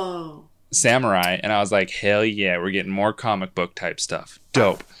fucking samurai, and I was like, hell yeah, we're getting more comic book type stuff.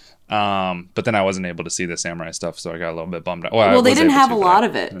 Dope. But then I wasn't able to see the samurai stuff, so I got a little bit bummed out. Well, they didn't have a lot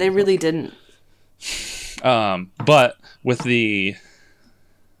of it. They really didn't. But with the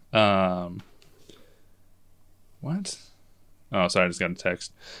what? Oh, sorry, I just got a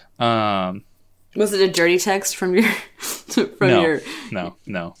text. Was it a dirty text from your No.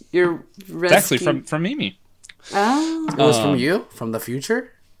 your rescue? It's actually from Mimi. Oh. It was from you? From the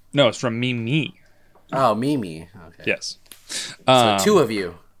future? No, it's from Mimi. Oh, Mimi. Okay. Yes. So two of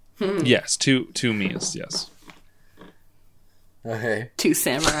you. Yes, two me's, yes. Okay. Two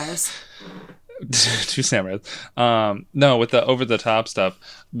samurais. Two samurais. No, with the over the top stuff,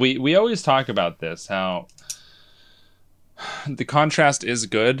 we always talk about this, how the contrast is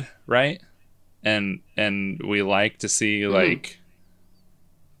good, right? And we like to see like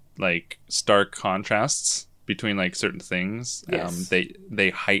stark contrasts between like certain things. Yes. They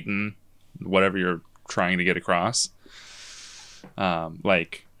heighten whatever you're trying to get across.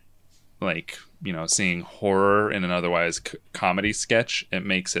 Like seeing horror in an otherwise comedy sketch, it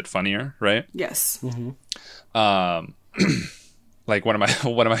makes it funnier, right? Yes. Mm-hmm. Like one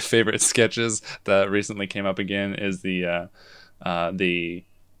of my favorite sketches that recently came up again is the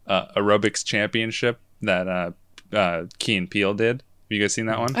aerobics championship that Key and Peele did. Have you guys seen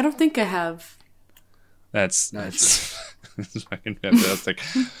that one? I don't think I have. That's fucking fantastic.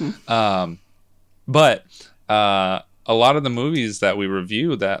 But a lot of the movies that we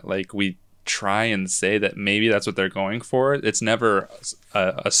review that like we try and say that maybe that's what they're going for, it's never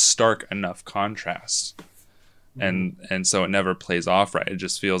a stark enough contrast. And so it never plays off right. It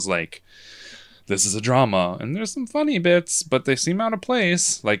just feels like this is a drama and there's some funny bits, but they seem out of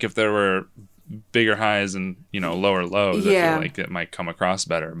place. Like if there were bigger highs and lower lows, I feel like it might come across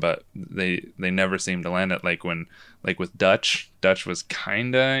better, but they never seem to land it. Like with Dutch was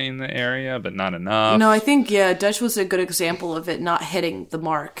kinda in the area but not enough. No, I think Dutch was a good example of it not hitting the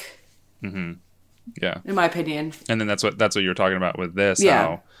mark. Mm-hmm. Yeah, in my opinion. And then that's what you were talking about with this. Yeah.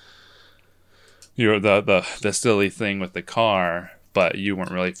 How you're the silly thing with the car, but you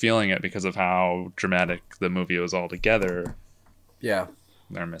weren't really feeling it because of how dramatic the movie was altogether. Yeah,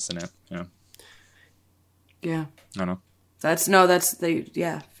 they're missing it. Yeah. Yeah. I don't know. Very.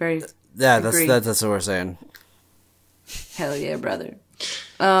 Yeah, agree. that's what we're saying. Hell yeah, brother.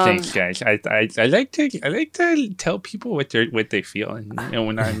 Thanks, guys. I like to tell people what they feel, and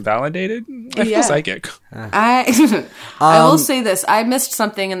when I'm validated, I feel psychic. I will say this: I missed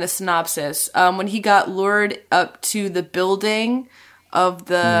something in the synopsis. When he got lured up to the building of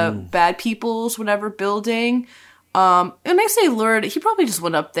the bad people's whatever building. And I say lured, he probably just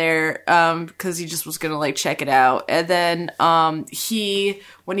went up there because he just was gonna like check it out. And then when he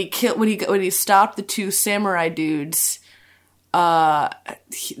stopped the two samurai dudes, a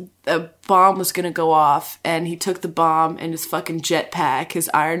bomb was gonna go off, and he took the bomb in his fucking jetpack, his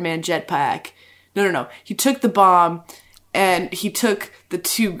Iron Man jetpack. No. He took the bomb. And he took the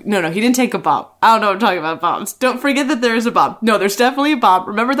two... No, he didn't take a bomb. I don't know what I'm talking about bombs. Don't forget that there is a bomb. No, there's definitely a bomb.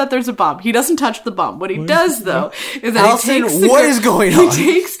 Remember that there's a bomb. He doesn't touch the bomb. What he does, though, is that Allison, what is going on?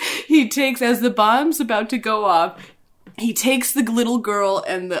 He takes, as the bomb's about to go off, he takes the little girl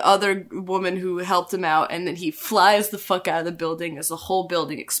and the other woman who helped him out, and then he flies the fuck out of the building as the whole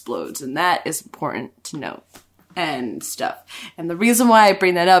building explodes. And that is important to note. And stuff. And the reason why I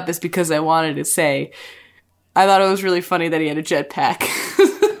bring that up is because I wanted to say... I thought it was really funny that he had a jetpack.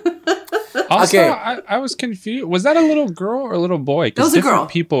 Also, I was confused. Was that a little girl or a little boy? It was a girl.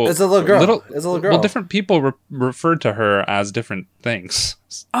 It's a little girl. It's a little girl. Well, different people referred to her as different things.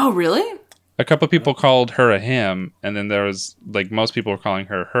 Oh, really? A couple of people called her a him, and then there was, like, most people were calling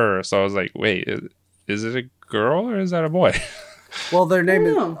her. So I was like, wait, is it a girl or is that a boy? Well, their name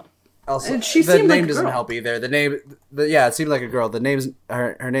is... Also, and she the seemed name like a doesn't girl. help either. It seemed like a girl. The name's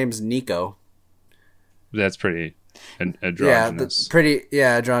her name's Nico. That's pretty androgynous.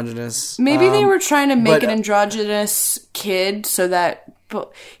 Androgynous. Maybe they were trying to make an androgynous kid so that...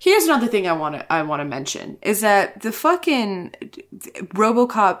 But here's another thing I want to mention, is that the fucking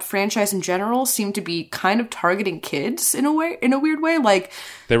RoboCop franchise in general seemed to be kind of targeting kids in a weird way. Like,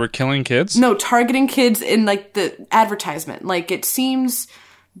 they were killing kids? No, targeting kids in, like, the advertisement. Like, it seems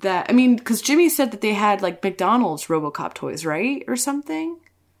that... I mean, because Jimmy said that they had, like, McDonald's RoboCop toys, right? Or something?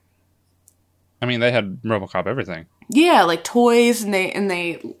 I mean, they had RoboCop everything. Yeah, like toys, and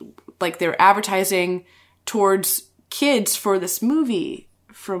they like they're advertising towards kids for this movie.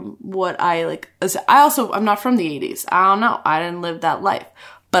 From what I like, I'm not from the 80s. I don't know. I didn't live that life.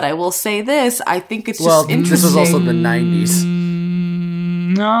 But I will say this: I think it's just interesting. This was also the 90s.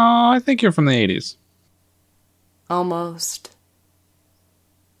 No, I think you're from the 80s. Almost.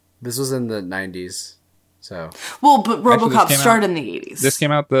 This was in the 90s. So. Well, but RoboCop started in the 80s. This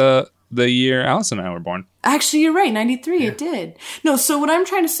came out the year Alice and I were born. Actually, you're right. 93, it did. No, so what I'm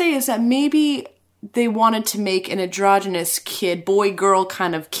trying to say is that maybe they wanted to make an androgynous kid, boy-girl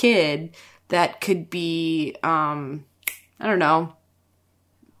kind of kid that could be, I don't know,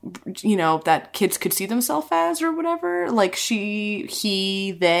 that kids could see themselves as or whatever. Like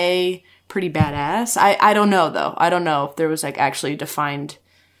he, they, pretty badass. I don't know, though. I don't know if there was, like, actually defined...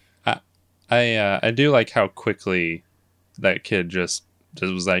 I do like how quickly that kid just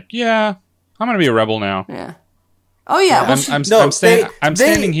was like, yeah, I'm gonna be a rebel now. Yeah. Oh yeah. I'm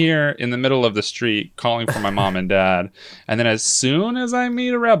standing here in the middle of the street calling for my mom and dad, and then as soon as I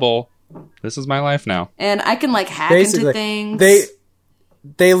meet a rebel, this is my life now. And I can like hack into things.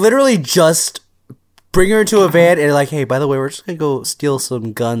 They literally just bring her into a van and like, hey, by the way, we're just gonna go steal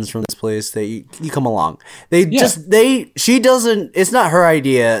some guns from this place. That you come along. She doesn't. It's not her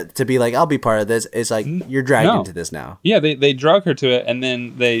idea to be like, I'll be part of this. It's like you're dragged into this now. Yeah, they drug her to it, and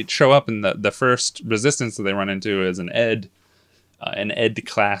then they show up, and the first resistance that they run into is an ed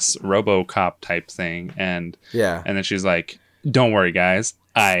class RoboCop type thing, and then she's like, "Don't worry, guys,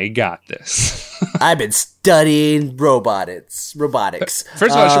 I got this." I've been studying robotics.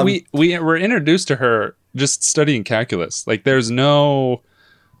 First of all, we were introduced to her just studying calculus. Like, there's no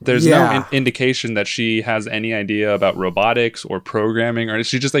indication that she has any idea about robotics or programming, or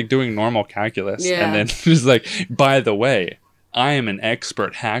she's just like doing normal calculus. Yeah. And then she's like, by the way, I am an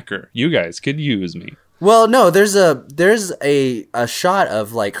expert hacker. You guys could use me. Well, no, there's a shot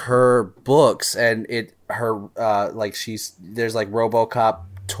of like her books and there's like RoboCop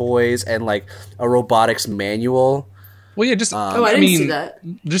toys and like a robotics manual. Well, yeah, just I didn't see that.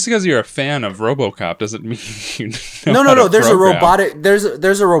 Just because you're a fan of RoboCop doesn't mean you know No.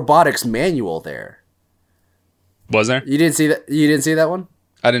 There's a robotics manual there. Was there? You didn't see that? You didn't see that one?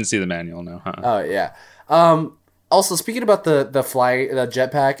 I didn't see the manual. No. Huh? Oh yeah. Also, speaking about the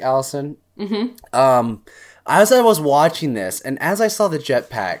jetpack, Allison. Mm-hmm. As I was watching this, and as I saw the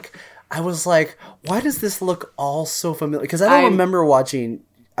jetpack, I was like, "Why does this look all so familiar?" Because I don't remember watching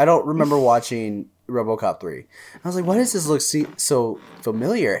RoboCop 3. I was like, "Why does this look so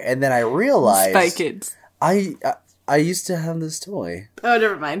familiar?" And then I realized, Spy Kids. I used to have this toy. Oh,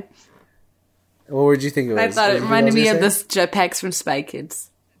 never mind. What did you think it was? I thought it reminded me of this jetpacks from Spy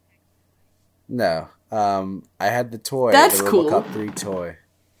Kids. No, I had the toy. That's the cool. RoboCop 3 toy.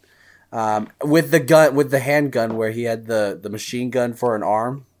 With the handgun where he had the machine gun for an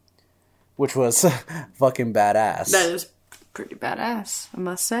arm, which was fucking badass. That is pretty badass, I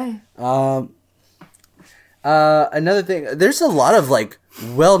must say. Another thing, there's a lot of like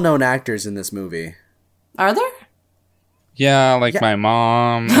well-known actors in this movie. Are there? Yeah, my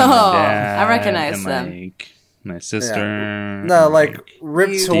mom. And my dad, I recognize them. Like my sister. Yeah. No, like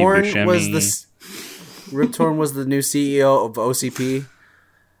Rip Torn was the new CEO of OCP.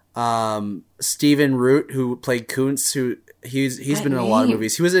 Stephen Root, who played Kuntz, he's been in a lot of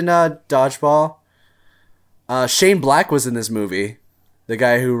movies. He was in Dodgeball. Shane Black was in this movie. The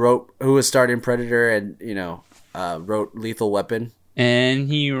guy who was starred in Predator and wrote Lethal Weapon. And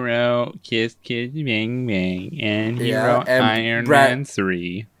he wrote Kiss Kiss Bang Bang, and he wrote Iron Man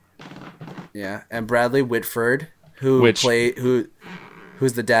 3. Yeah, and Bradley Whitford, who's the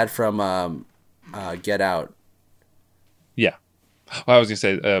dad from Get Out. Yeah. Well, I was gonna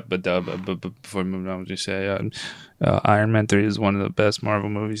say, but before we move on, I was gonna say, Iron Man 3 is one of the best Marvel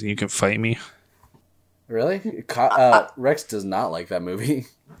movies, and you can fight me. Really? Rex does not like that movie.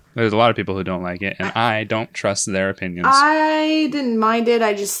 There's a lot of people who don't like it, and I don't trust their opinions. I didn't mind it.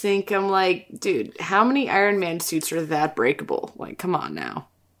 I just think I'm like, dude, how many Iron Man suits are that breakable? Like, come on now.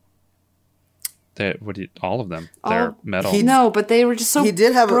 All of them. They're metal. No, but they were just so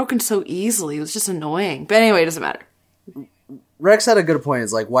broken so easily. It was just annoying. But anyway, it doesn't matter. Rex had a good point.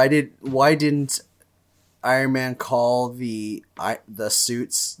 It's like, why didn't Iron Man call the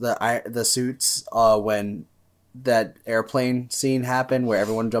suits when that airplane scene happened where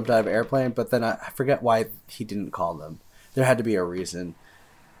everyone jumped out of airplane? But then I forget why he didn't call them. There had to be a reason.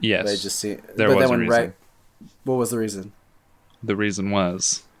 Yes, there was a reason. What was the reason? The reason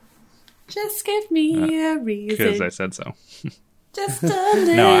was, just give me a reason. Because I said so. Just a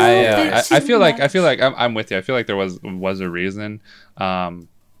little no, I feel like I'm with you. I feel like there was a reason.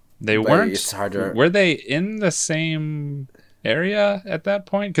 They weren't. It's hard to... Were they in the same area at that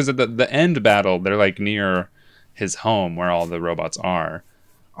point? Because at the end battle, they're like near his home where all the robots are.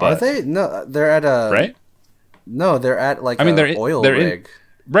 Are they? No, they're at a right. No, they're at like they're oil they're rig.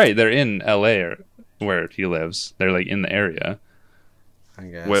 Right, they're in L.A. or where he lives. They're like in the area. I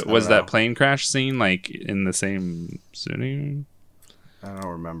guess. Was that plane crash scene like in the same city? I don't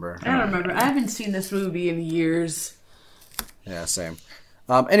remember. I don't remember. I haven't seen this movie in years. Yeah, same.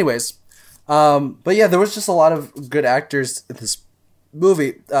 Anyways, but yeah, there was just a lot of good actors in this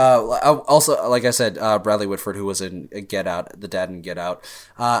movie. Also, like I said, Bradley Whitford, who was in Get Out, the dad in Get Out.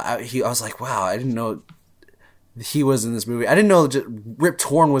 I was like, wow, I didn't know he was in this movie. I didn't know Rip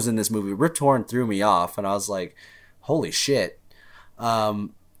Torn was in this movie. Rip Torn threw me off, and I was like, holy shit. Do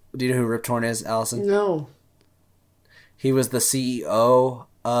you know who Rip Torn is, Allison? No. He was the CEO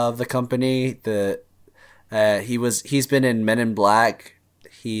of the company. He's been in Men in Black.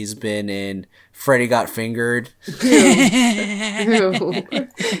 He's been in Freddy Got Fingered. Ew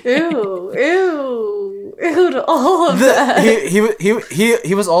to all of that.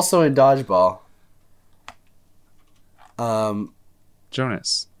 He was also in Dodgeball.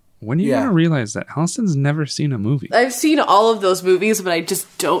 Jonas, when are you gonna realize that Allison's never seen a movie? I've seen all of those movies, but I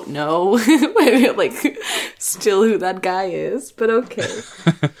just don't know, like, still who that guy is. But okay.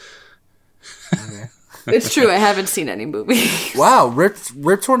 It's true. I haven't seen any movies. Wow, Rip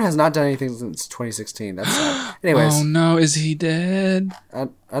Torn has not done anything since 2016. That's sad. Anyways. Oh no, is he dead? I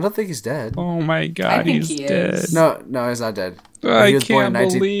don't think he's dead. Oh my god, he's dead. No, he's not dead. I can't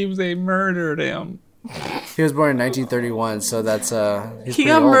believe they murdered him. He was born in 1931, so that's he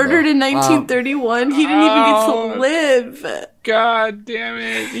got murdered in 1931. He didn't even get to live. God damn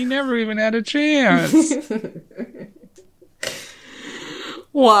it! He never even had a chance.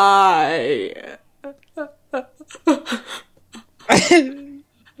 Why?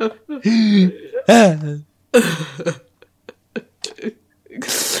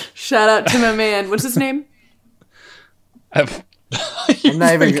 Shout out to my man. What's his name? I'm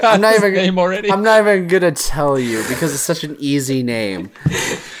not even gonna tell you because it's such an easy name.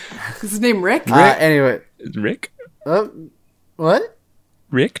 Is his name Rick? Anyway, Rick. What?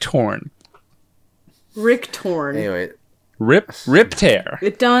 Rick Torn. Rick Torn. Anyway, Rip tear.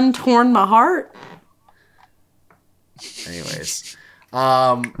 It done torn my heart. Anyways,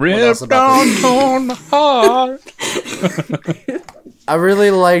 Rip down torn my heart. I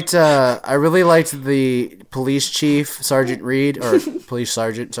really liked the police chief, Sergeant Reed, or police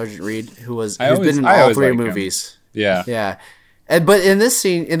Sergeant Reed, who's been in all three movies. Yeah, yeah. But in this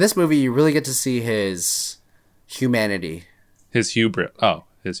movie, you really get to see his humanity, his hubris. Oh,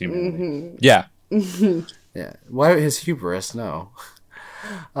 his humanity. Mm-hmm. Yeah, yeah. Why his hubris? No.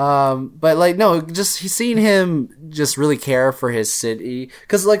 But like no, just he's seen him just really care for his city.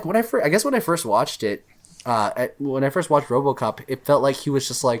 Because like when I first watched it. When I first watched RoboCop, it felt like he was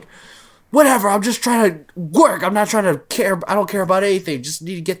just like, whatever, I'm just trying to work. I'm not trying to care. I don't care about anything. Just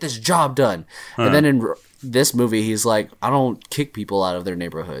need to get this job done. And then in this movie, he's like, I don't kick people out of their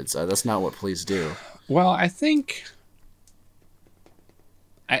neighborhoods. That's not what police do. Well, I think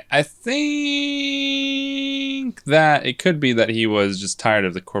that it could be that he was just tired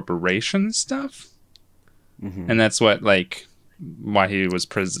of the corporation stuff. Mm-hmm. And that's what, like, why he was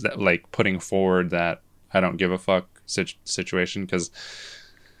putting forward that I don't give a fuck situation, because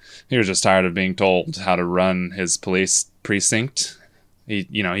he was just tired of being told how to run his police precinct.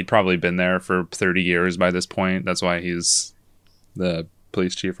 He'd probably been there for 30 years by this point. That's why he's the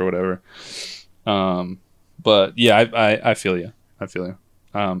police chief or whatever. But yeah, I feel you. The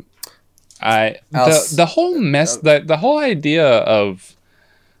whole mess, the whole idea of,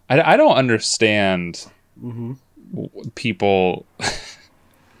 I don't understand people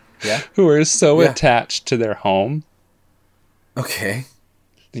who are so attached to their home. Okay.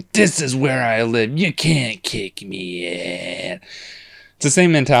 This is where I live. You can't kick me in. It's the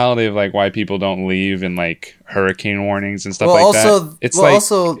same mentality of like why people don't leave in like hurricane warnings and stuff that. It's I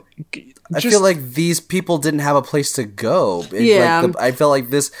feel like these people didn't have a place to go. I felt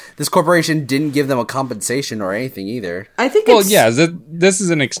like this corporation didn't give them a compensation or anything either. I think. This is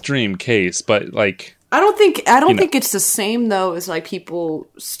an extreme case, but like. I don't think it's the same though as like people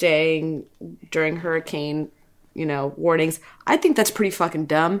staying during hurricane, warnings. I think that's pretty fucking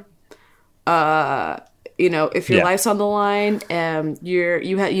dumb. If your life's on the line,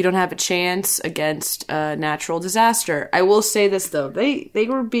 you don't have a chance against a natural disaster. I will say this though, they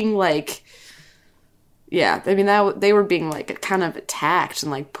were being like, they were being like kind of attacked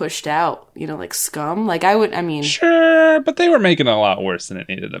and like pushed out, like scum. Like sure, but they were making it a lot worse than it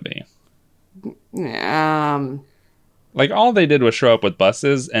needed to be. Like all they did was show up with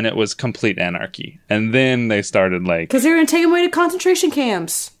buses and it was complete anarchy, and then they started like, because they were gonna take them away to concentration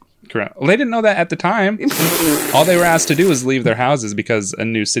camps. Correct. Well, they didn't know that at the time. All they were asked to do was leave their houses because a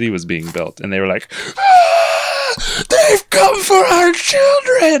new city was being built, and they were like, "They've come for our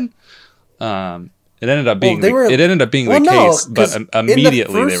children." It ended up being the case, but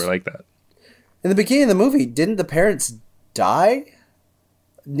immediately they were like that. In the beginning of the movie, didn't the parents die?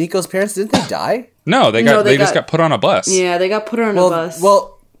 Nico's parents, didn't they die? No, they just got put on a bus. Yeah, they got put on a bus.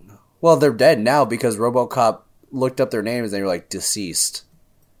 Well, they're dead now because RoboCop looked up their names and they were like deceased.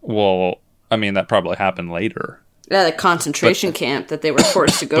 Well, I mean, that probably happened later. Yeah, the concentration camp that they were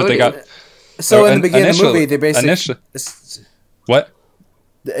forced to go to. So in the beginning of the movie, they basically... What?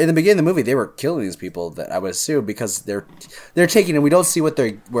 In the beginning of the movie, they were killing these people. That I would assume because they're taking, and we don't see where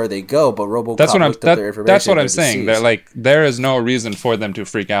they go. But RoboCop looked up their information. That's what I'm saying. That like there is no reason for them to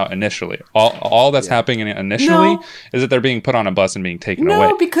freak out initially. All that's happening initially is that they're being put on a bus and being taken away.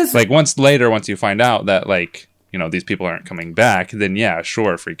 No, because like once you find out that like these people aren't coming back, then yeah,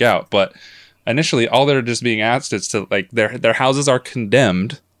 sure, freak out. But initially, all they're just being asked is to like their houses are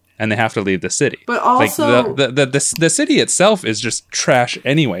condemned. And they have to leave the city. But also, like the city itself is just trash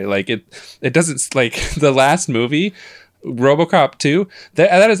anyway. Like it doesn't, like the last movie, RoboCop 2.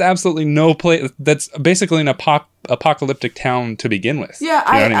 That is absolutely no place. That's basically an apocalyptic town to begin with. Yeah,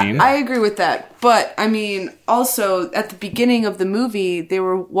 I agree with that. But I mean, also at the beginning of the movie, they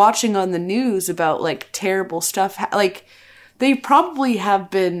were watching on the news about like terrible stuff. Like they probably have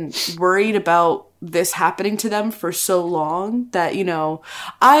been worried about this happening to them for so long that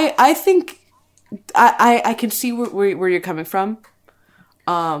I think I can see where you're coming from,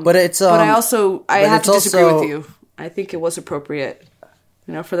 but it's but I have to disagree with you. I think it was appropriate,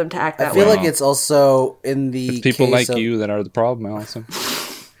 for them to act that way. I feel like it's also it's people like you that are the problem, Allison.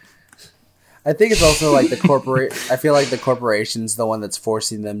 I think it's also like I feel like the corporation's the one that's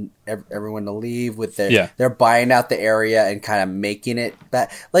forcing everyone to leave with they're buying out the area and kind of making it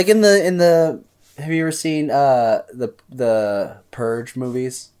back. Like in the have you ever seen the Purge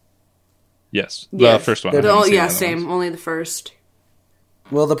movies? Yes. The first one. Same. Only the first.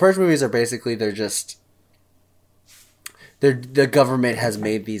 Well, the Purge movies are basically the government has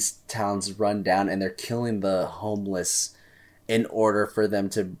made these towns run down and they're killing the homeless in order for them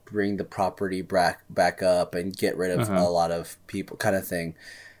to bring the property back up and get rid of a lot of people, kind of thing.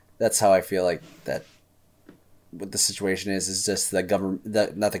 That's how I feel like that. What the situation is just the government,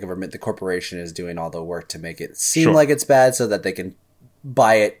 not the government, the corporation is doing all the work to make it seem like it's bad so that they can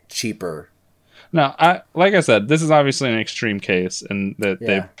buy it cheaper. Now, like I said, this is obviously an extreme case, and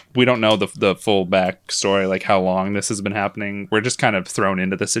that we don't know the full backstory, like how long this has been happening. We're just kind of thrown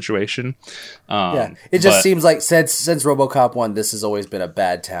into the situation. It just seems like since RoboCop 1, this has always been a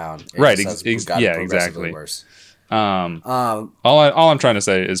bad town. Exactly. Worse. All I'm trying to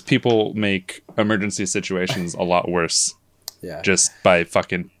say is people make emergency situations a lot worse. Just by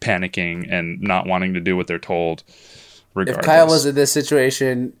fucking panicking and not wanting to do what they're told. Regardless. If Kyle was in this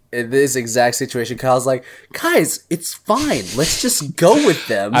exact situation, Kyle's like, guys, it's fine. Let's just go with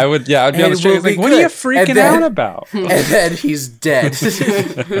them. I'd be on the street like, what are you freaking out about? And then he's dead. But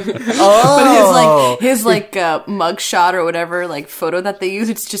his mugshot or whatever, like photo that they use,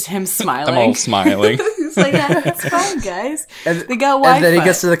 it's just him smiling. I'm all smiling. He's like, it's fine, guys. They got Wi-Fi. And then he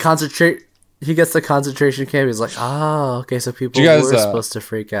gets to the concentration camp. He's like, okay, so people were supposed to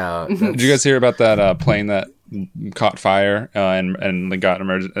freak out. Did you guys hear about that plane that caught fire and got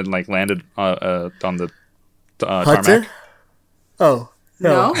emerged and like landed on the Hudson? tarmac? Oh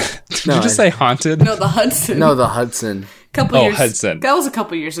no! Did you just say haunted? No, the Hudson. Hudson. Hudson. That was a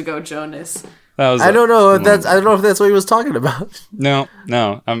couple years ago, Jonas. I don't know if that's what he was talking about. No,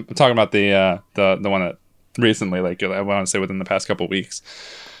 I'm talking about the one that recently, like I want to say within the past couple weeks.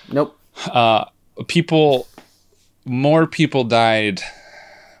 Nope. More people died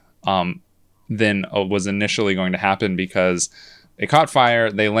than was initially going to happen because it caught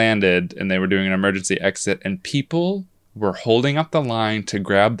fire, they landed, and they were doing an emergency exit, and people were holding up the line to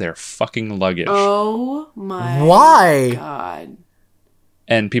grab their fucking luggage. Oh my Why? God.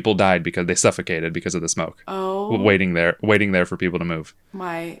 And people died because they suffocated because of the smoke. Oh. Waiting there for people to move.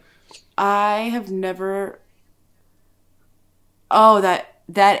 I have never... Oh, that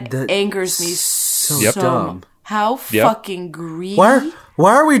angers me so dumb. How fucking greedy.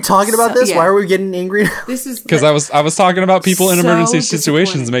 Why are we talking about this? Yeah. Why are we getting angry now? This is because I was talking about people in emergency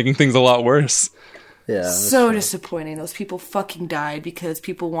situations making things a lot worse. Yeah. So disappointing. Those people fucking died because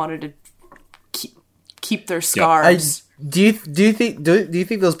people wanted to keep their scarves. Do you think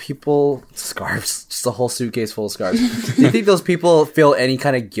those people scarves, just a whole suitcase full of scarves? Do you think those people feel any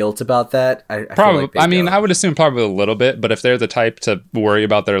kind of guilt about that? Probably. I mean, I would assume probably a little bit, but if they're the type to worry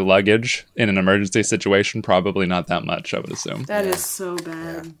about their luggage in an emergency situation, probably not that much. I would assume that is so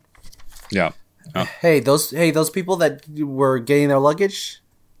bad. Yeah. Oh. Hey, those people that were getting their luggage,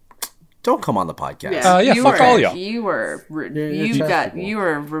 don't come on the podcast. Fuck all y'all. You were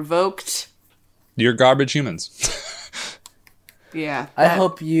revoked. You're garbage humans. Yeah. I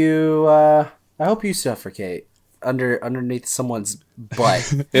hope you suffocate underneath someone's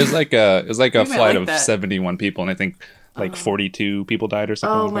butt. It was like a flight like of that. 71 people, and I think 42 people died or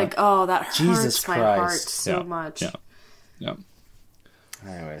something. That hurts Jesus my heart Christ. so much. Yeah.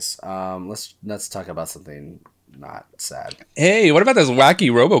 Anyways, let's talk about something not sad. Hey, what about this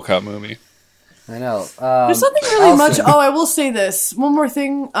wacky RoboCop movie? I know. There's nothing really Allison. much. Oh, I will say this. One more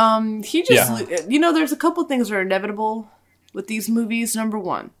thing. He just, there's a couple things that are inevitable with these movies. Number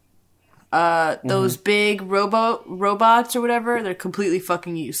one, those big robots or whatever, they're completely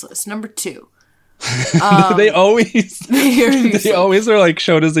fucking useless. Number two, they always they are like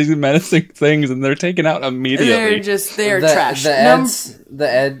showed as these menacing things, and they're taken out immediately. They're trash. The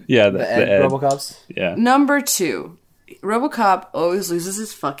Ed RoboCops. Yeah. Number two, RoboCop always loses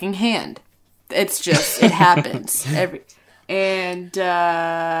his fucking hand. It's just, it happens.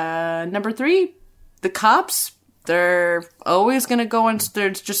 Number three, the cops, they're always going to go on,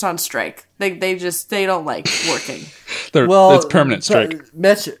 they're just on strike. They don't like working. It's permanent strike.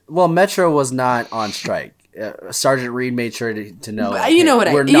 Metro was not on strike. Sergeant Reed made sure to know. You know what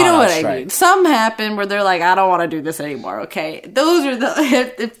I strike. mean. Some happen where they're like, I don't want to do this anymore. Okay, those are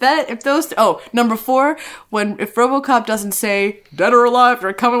number four. If RoboCop doesn't say dead or alive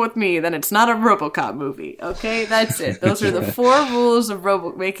or coming with me, then it's not a RoboCop movie. Okay, that's it. Those are the 4 rules of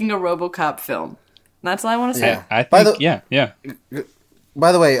making a RoboCop film. That's all I want to say. I think. Yeah.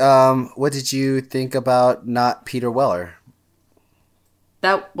 By the way, what did you think about not Peter Weller?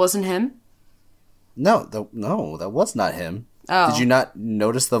 That wasn't him. No, that was not him. Oh. Did you not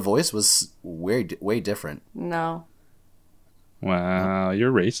notice the voice was way different? No. Wow, you're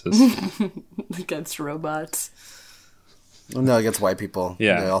racist. Against robots. No, against white people.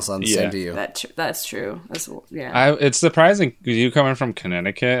 Yeah. They all sound the same to you. That's true. It's surprising you coming from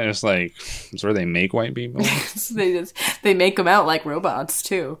Connecticut. It's like it's where they make white people. They make them out like robots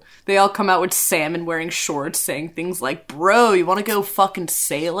too. They all come out with salmon wearing shorts, saying things like, "Bro, you want to go fucking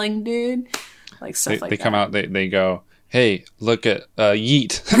sailing, dude?" Like stuff like that. They come out. They go, "Hey, look at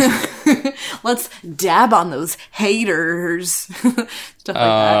yeet." Let's dab on those haters. Stuff like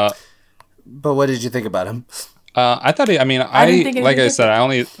that. But what did you think about him? I thought. I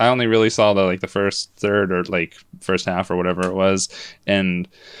only really saw the first third or like first half or whatever it was, and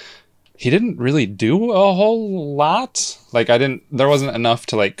he didn't really do a whole lot. Like there wasn't enough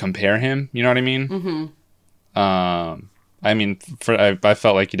to like compare him. You know what I mean? Mm-hmm. I mean, I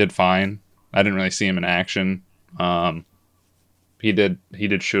felt like he did fine. I didn't really see him in action. He did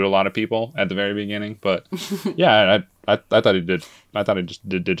shoot a lot of people at the very beginning, but yeah, I thought he did. I thought he just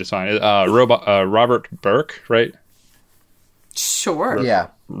did just fine. Robert Burke, right? Sure. Yeah.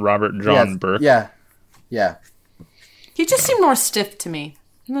 Robert John Burke. Yeah. He just seemed more stiff to me.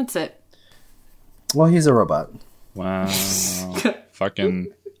 And that's it. Well, he's a robot. Wow.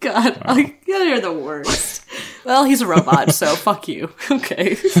 Fucking. God, wow. You're the worst. Well, he's a robot, so fuck you.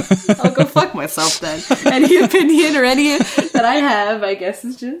 Okay. I'll go fuck myself then. Any opinion or any that I have, I guess,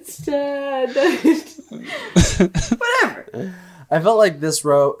 is just whatever. I felt like this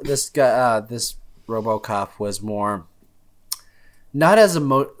RoboCop was more not as I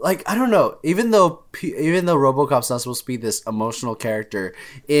don't know. Even though RoboCop's not supposed to be this emotional character,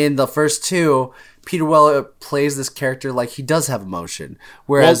 in the first two, Peter Weller plays this character like he does have emotion.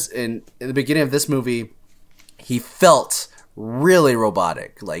 Whereas in the beginning of this movie, he felt really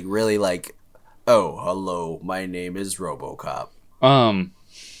robotic, like really like, oh, hello, my name is RoboCop.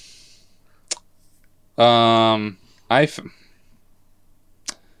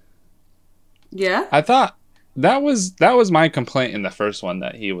 Yeah. I thought that was my complaint in the first one,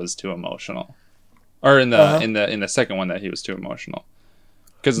 that he was too emotional, or in the second one that he was too emotional.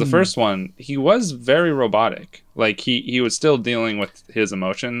 Because the first one, he was very robotic. Like he was still dealing with his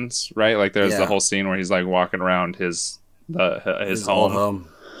emotions, right? Like there's the whole scene where he's like walking around his home,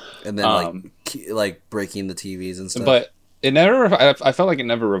 and then like breaking the TVs and stuff. But it never. I felt like it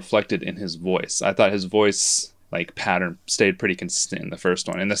never reflected in his voice. I thought his voice like pattern stayed pretty consistent in the first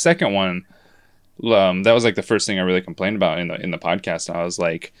one. In the second one, that was like the first thing I really complained about in the podcast. I was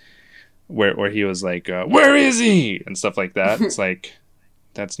like, where he was like, "Where is he?" and stuff like that. It's like.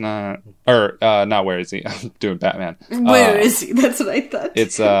 That's not, or not. Where is he? I'm doing Batman. Where is he? That's what I thought.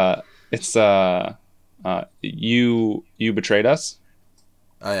 You betrayed us.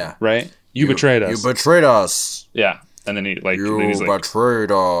 Oh yeah, right. You betrayed us. You betrayed us. Yeah, and then he like you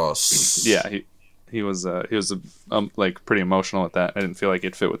betrayed us. Yeah, like pretty emotional at that. I didn't feel like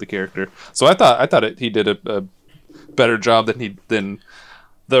it fit with the character, so I thought he did a better job than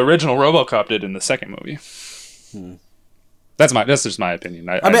the original RoboCop did in the second movie. That's just my opinion.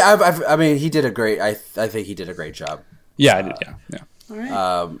 I mean, he did a great. I think he did a great job. Yeah, I did. Yeah. All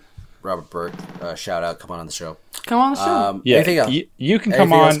right. Robert Burke, shout out, come on the show. Come on the show. Yeah, anything else? You can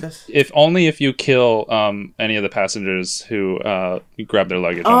come on if you kill any of the passengers who grab their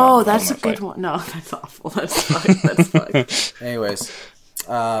luggage. That's a good one. No, that's awful. That's fine. That's fine. Anyways,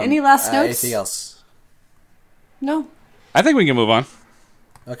 any last notes? Anything else? No. I think we can move on.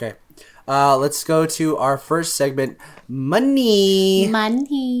 Okay. Let's go to our first segment, money.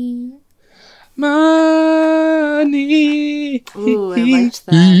 Ooh, I liked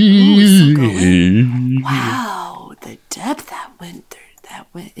that. Ooh, so going. Wow, the depth that went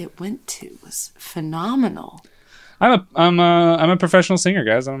to was phenomenal. I'm a professional singer,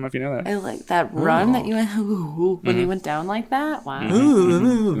 guys. I don't know if you know that. I like that run that you went when you went down like that. Wow.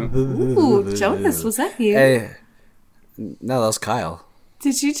 Ooh, Jonas, was that you? Hey, no, that was Kyle.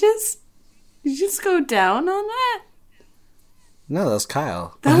 Did you just go down on that? No, that was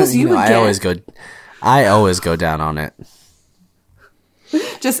Kyle. That was you again. I always go down on it.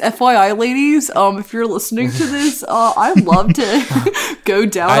 Just FYI, ladies, if you're listening to this, I love to go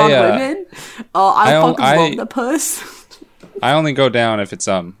down on women. I fucking love the puss. I only go down if it's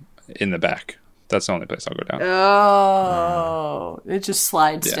in the back. That's the only place I'll go down. Oh, it just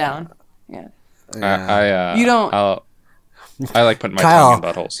slides down. Yeah. You don't. I like putting my tongue in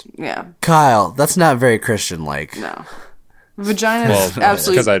buttholes. Yeah. Kyle, that's not very Christian-like. No. Vagina is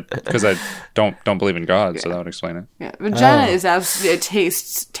absolutely because I don't believe in God, so that would explain it. Yeah, vagina is absolutely, it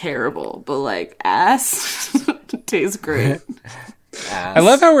tastes terrible, but like ass tastes great. Ass. I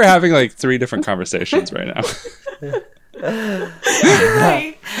love how we're having like 3 different conversations right now.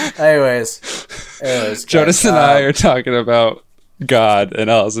 Right. Anyways, Jonas and I are talking about God,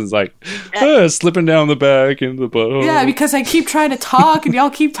 and Allison's like slipping down the back into the butthole. Yeah, because I keep trying to talk and y'all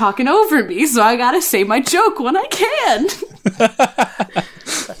keep talking over me, so I gotta say my joke when I can.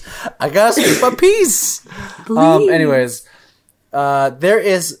 I gotta speak my piece. Anyways, there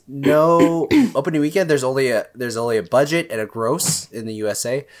is no opening weekend. There's only a budget and a gross in the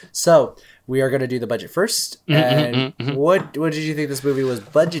USA. So we are gonna do the budget first. And what did you think this movie was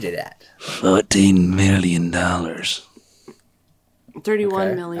budgeted at? $14 million.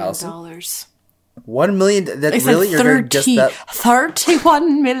 $31 million. Allison? $1 million. That I really said you're going to guess that?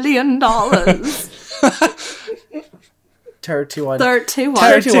 $31 million.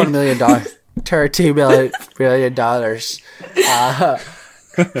 $31 million. $32 million.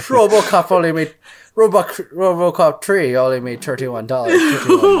 RoboCop only made RoboCop 3 only made $31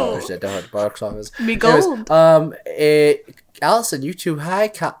 at the box office. Me gold. Allison, you're too high.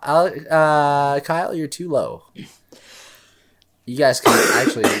 Kyle, you're too low. You guys can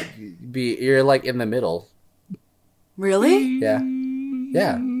actually you're like in the middle. Really? Yeah.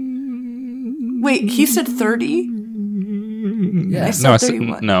 Wait, he said 30? Yeah. I said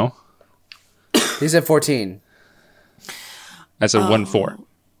 31. No. He said 14. I said 1-4.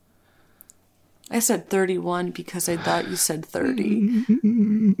 I said 31 because I thought you said 30.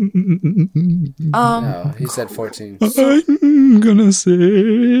 No, he said 14. I'm gonna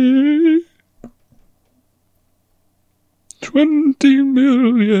say 20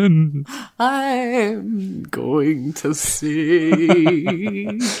 million. I'm going to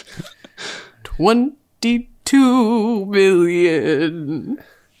say 22 million.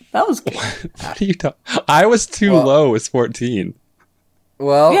 That was good. What are you I was too low. It's 14.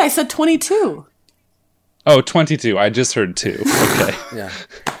 Well, yeah, I said 22. Oh, 22. I just heard 2. Okay. Yeah.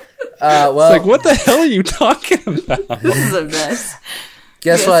 Well, it's like, what the hell are you talking about? This is a mess.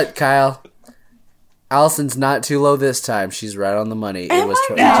 Guess what, Kyle? Allison's not too low this time. She's right on the money. It was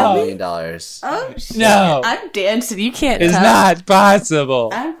 $22 million. Oh, shit. No. I'm dancing. You can't It's not possible.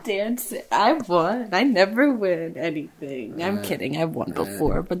 I'm dancing. I won. I never win anything. I'm kidding. I've won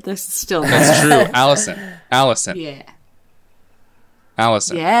before, but this is still That's true. Allison. Yeah.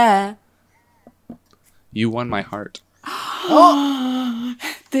 Allison. Yeah. You won my heart. Oh,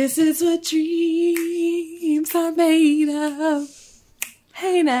 this is what dreams are made of.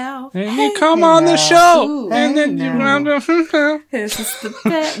 Hey now, and you come on the show, ooh, and then you round up. This is the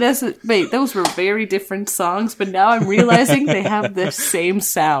best. Wait, those were very different songs, but now I'm realizing they have the same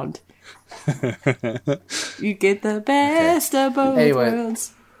sound. You get the best of both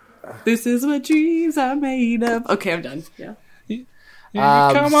worlds. This is what dreams are made of. Okay, I'm done. Yeah. You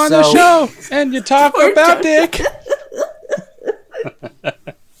come on the show, and you talk about dick.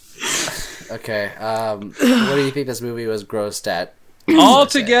 Okay. What do you think this movie was grossed at?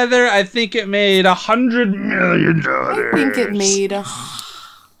 Altogether, I think it made $100 million. I think it made a.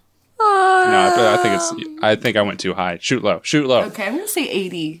 No, I think I went too high. Shoot low. Okay, I'm gonna say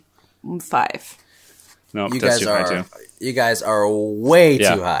 85. No, You that's guys too high too. you guys are way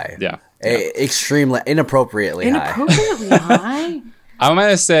too high. Yeah. Extremely inappropriately high. Inappropriately high. I'm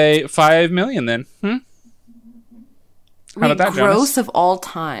gonna say 5 million then. How about that, gross Jonas? of all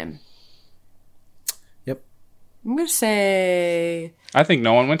time. Yep. I'm gonna say. I think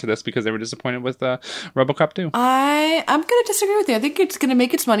no one went to this because they were disappointed with RoboCop 2. I'm gonna disagree with you. I think it's gonna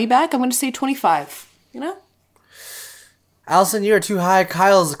make its money back. I'm gonna say 25. You know. Allison, you are too high.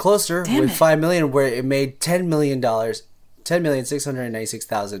 Kyle's closer Damn with it. 5 million, where it made $10 million.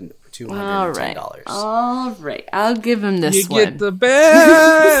 $10,696,210. All right. I'll give him this You one. get the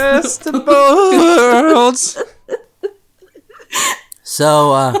best of both worlds.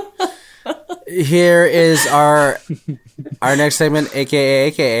 So here is our next segment,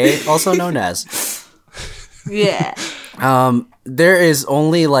 aka, also known as. Yeah. There is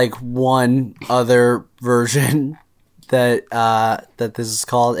only like one other version that this is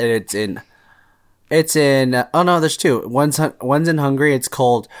called, and it's in oh no, there's two. One's in Hungary. It's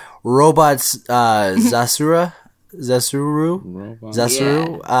called Robots Zasuru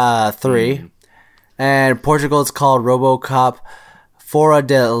 3, and Portugal it's called RoboCop Fora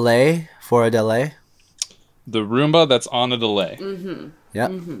de Lei. The Roomba that's on a delay.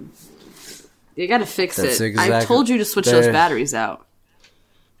 Yep. You gotta fix That's it. I exactly- told you to switch those batteries out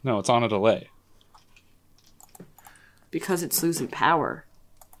No, it's on a delay. because it's losing power.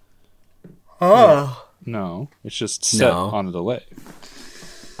 Oh. No, it's just set No. on a delay.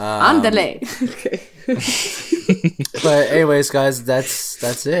 On delay. Okay. But anyways, guys,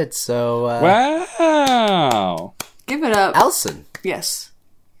 that's it. So Wow. Give it up. Allison, Yes.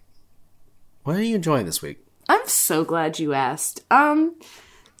 what are you enjoying this week? I'm so glad you asked. I'm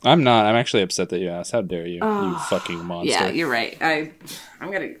not. I'm actually upset that you asked. How dare you, you fucking monster. Yeah, you're right. I'm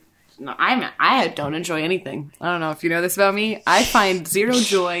gonna. No, I don't enjoy anything. I don't know if you know this about me. I find zero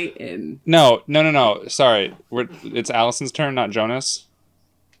joy in. No. Sorry. It's Allison's turn, not Jonas.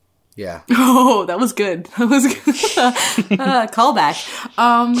 Yeah. Oh, that was good. That was good. Callback.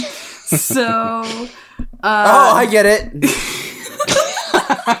 So. Oh, I get it.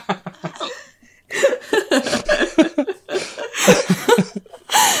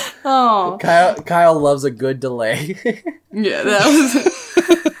 Oh, Kyle loves a good delay. yeah, that was.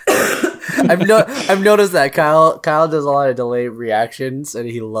 I've noticed that Kyle does a lot of delay reactions, and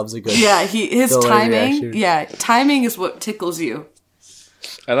he loves a good. Yeah, his delay timing. reaction. Yeah, timing is what tickles you.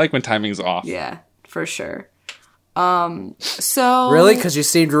 I like when timing's off. Yeah, for sure. So Really? Because you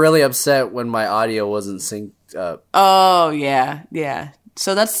seemed really upset when my audio wasn't synced up. Oh yeah.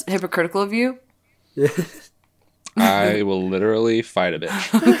 So that's hypocritical of you. I will literally fight a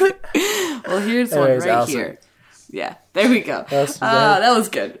bitch. Well, here's Anyways, one right Allison. here. Yeah, there we go. That's good. That was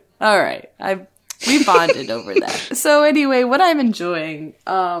good. All right, we bonded over that. So anyway, what I'm enjoying,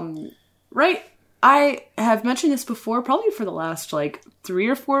 right? I have mentioned this before, probably for the last like 3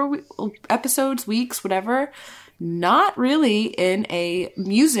 or 4 episodes, weeks, whatever. Not really in a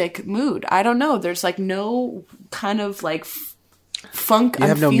music mood. I don't know. There's like no kind of like funk. You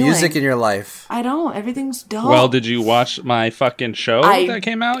have no music in your life. I don't. Everything's dull. Well, did you watch my fucking show that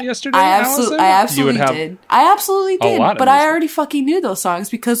came out yesterday? I Allison? absolutely You would have did. I absolutely a did. lot of But I music. already fucking knew those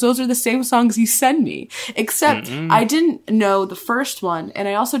songs because those are the same songs you send me. Except I didn't know the first one, and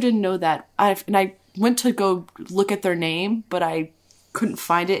I also didn't know that. I went to go look at their name, but I couldn't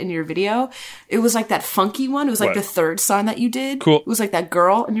find it in your video. It was like that funky one. It was like What? the third song that you did. Cool. It was like that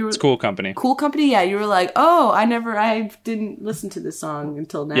girl, and you were It's Cool Company. Cool Company. Yeah, you were like, oh, I didn't listen to this song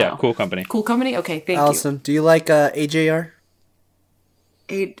until now. Yeah, Cool Company. Cool Company. Okay, thank Allison, do you like AJR?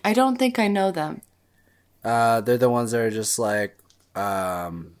 you. I don't think I know them. They're the ones that are just like,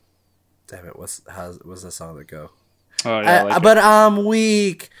 damn it, what's the song that go? Oh yeah, I like it. But I'm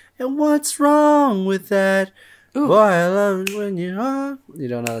weak, and what's wrong with that? Boy, I love it when you're on. You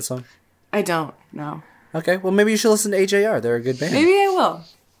don't know that song? I don't know. Okay, well maybe you should listen to AJR. They're a good band.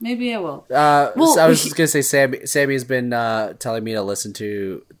 Maybe I will. Well, So I was just gonna say, Sammy's been telling me to listen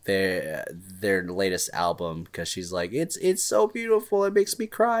to their latest album because she's like, it's so beautiful, it makes me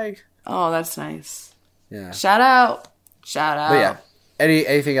cry. oh, that's nice. Yeah. Shout out. But yeah,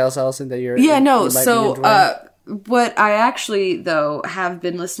 anything else, Allison, that you're Yeah, no. you might be So, enjoying? what I actually though have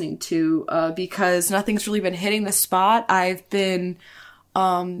been listening to, because nothing's really been hitting the spot. I've been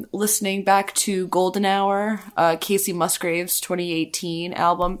listening back to Golden Hour, Casey Musgrave's 2018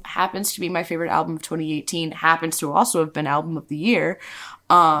 album. Happens to be my favorite album of 2018. Happens to also have been album of the year.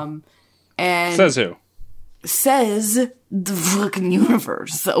 And Says who? says the fucking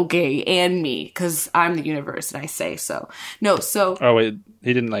universe, okay, and me, because I'm the universe and I say so. No, so... Oh, wait,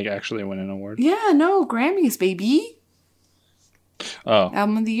 he didn't, like, actually win an award? Yeah, no, Grammys, baby. Oh.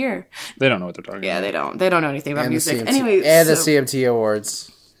 Album of the year. They don't know what they're talking about. Yeah, they don't. They don't know anything about music. Anyway, and the CMT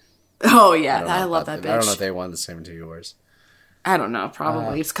Awards. Oh, yeah, I love that bitch. I don't know if they won the CMT Awards. I don't know.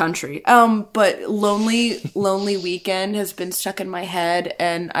 Probably it's country. But Lonely Weekend has been stuck in my head,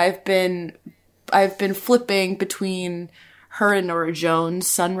 and I've been flipping between her and Norah Jones'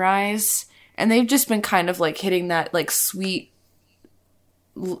 Sunrise, and they've just been kind of like hitting that like sweet,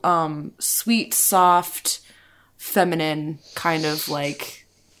 soft, feminine kind of like,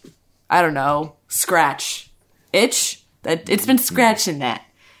 I don't know, scratch itch. That it's been scratching that,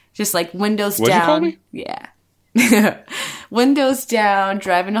 just like windows What'd down. You call me? Yeah. Windows down,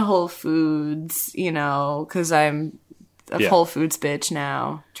 driving to Whole Foods, you know, because I'm a Whole Foods bitch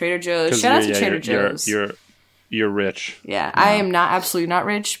now. Trader Joe's. Shout out to Trader Joe's. You're rich. Yeah, I am absolutely not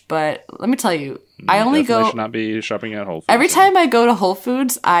rich, but let me tell you, I only should not be shopping at Whole Foods. Every time I go to Whole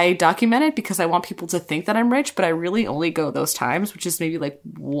Foods, I document it because I want people to think that I'm rich, but I really only go those times, which is maybe like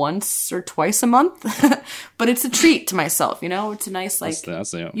once or twice a month. But it's a treat to myself, you know? It's a nice, like,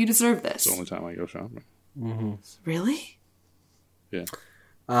 you deserve this. That's the only time I go shopping. Mm-hmm. Really? Yeah.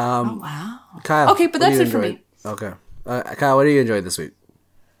 Oh, wow. Kyle. Okay, but that's it for me. Okay. Kyle, what do you enjoy this week?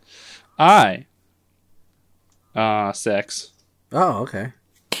 Sex. Oh, okay.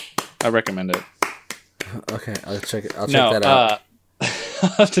 I recommend it. Okay, I'll check it. I'll check that out. I'll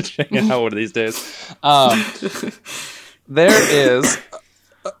have to check it out one of these days. There is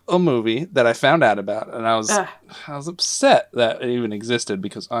a movie that I found out about, and I was upset that it even existed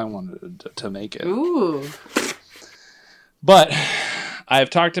because I wanted to make it. Ooh. But I've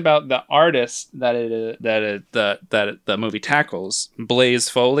talked about the artist that the movie tackles, Blaze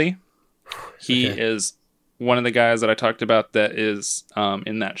Foley. He is one of the guys that I talked about that is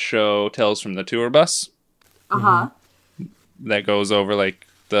in that show Tales from the Tour Bus. Uh-huh. That goes over like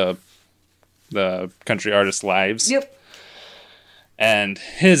the country artists' lives. Yep. And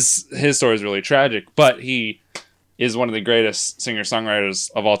his story is really tragic, but he is one of the greatest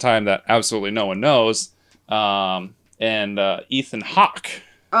singer-songwriters of all time that absolutely no one knows. And Ethan Hawke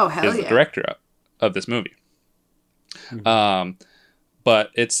is the director of this movie. Mm-hmm.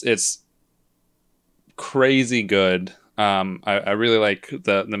 But it's crazy good. I really like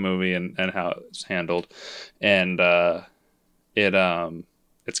the movie and how it's handled. And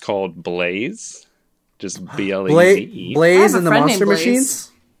it's called Blaze. Just Blaze. Blaze and the Monster Machines?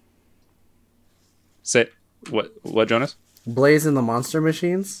 Say what, Jonas? Blaze and the Monster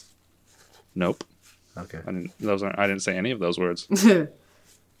Machines? Nope. Okay. I didn't say any of those words.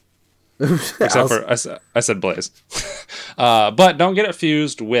 Except for I said Blaze. But don't get it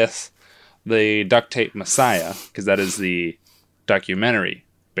fused with the Duct Tape Messiah, because that is the documentary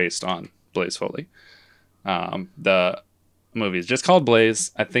based on Blaze Foley. The movie is just called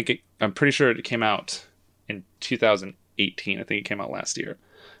Blaze. I'm pretty sure it came out in 2018. I think it came out last year.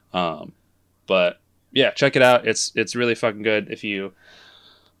 But yeah, check it out. It's really fucking good. If you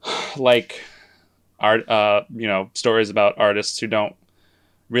like art, stories about artists who don't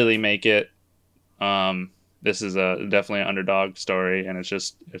really make it. This is definitely an underdog story, and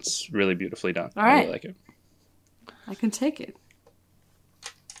it's really beautifully done. All right. I really like it. I can take it.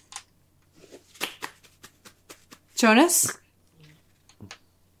 Jonas?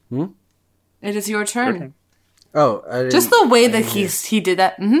 It is your turn. Oh, just the way that he did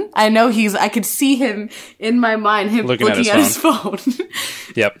that. Mm-hmm. I know I could see him in my mind, him looking at his phone.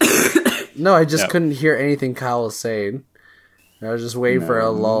 Yep. No, I just couldn't hear anything Kyle was saying. I was just waiting for a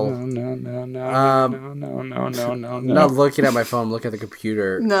lull. No. Not looking at my phone, I'm looking at the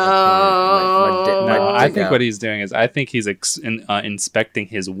computer. No. I think what he's doing is he's inspecting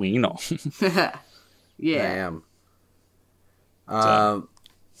his wiener. Yeah. I am.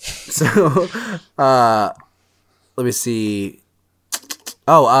 Let me see.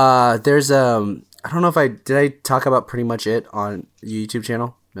 Oh, there's I don't know if did I talk about pretty much it on the YouTube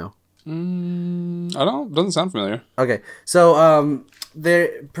channel? No. I don't. Doesn't sound familiar. Okay, so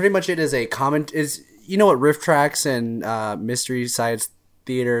there pretty much it is a comment. You know what Riff Tracks and Mystery Science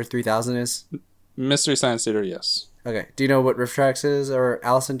Theater 3000 is? Mystery Science Theater, yes. Okay. Do you know what Riff Tracks is, or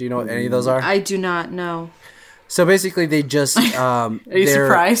Allison? Do you know what any of those are? I do not know. So basically, they just are you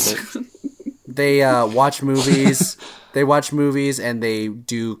surprised? They watch movies. They watch movies and they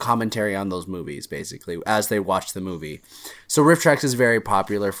do commentary on those movies, basically, as they watch the movie. So Riff Tracks is very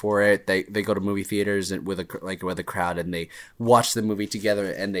popular for it. They go to movie theaters with a crowd, and they watch the movie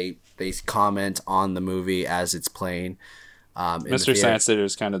together, and they comment on the movie as it's playing. Mystery Science Theater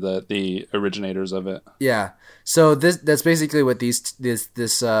is kind of the originators of it. Yeah. So that's basically what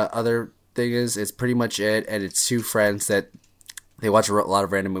this other thing is. It's pretty much it, and it's two friends that they watch a lot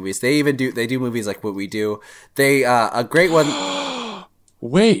of random movies. They do movies like what we do. They a great one.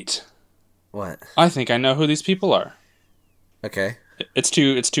 Wait. What? I think I know who these people are. Okay. It's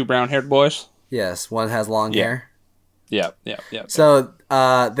two brown-haired boys. Yes, one has long hair. Yeah. So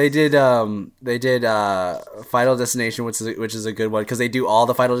they did Final Destination, which is a good one because they do all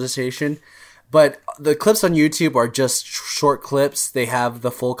the Final Destination, but the clips on YouTube are just short clips. They have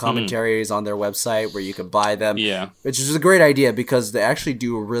the full commentaries on their website where you can buy them. Yeah, which is a great idea because they actually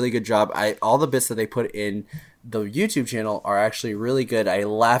do a really good job. All the bits that they put in the YouTube channel are actually really good. I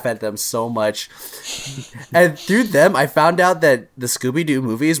laugh at them so much, and through them, I found out that the Scooby-Doo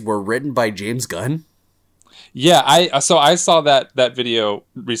movies were written by James Gunn. Yeah, I saw that video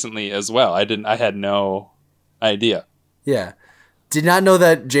recently as well. I had no idea. Yeah. Did not know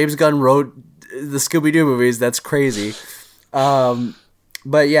that James Gunn wrote the Scooby-Doo movies. That's crazy.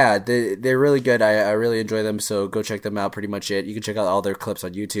 But yeah, they're really good. I really enjoy them, so go check them out. Pretty much it. You can check out all their clips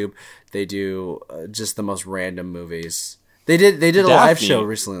on YouTube. They do just the most random movies. They did a live show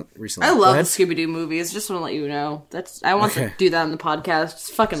recently. I love the Scooby-Doo movies. Just want to let you know. I want to do that on the podcast.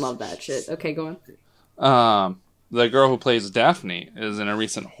 Just fucking love that shit. Okay, go on. The girl who plays Daphne is in a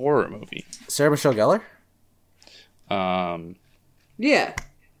recent horror movie. Sarah Michelle Gellar? Yeah.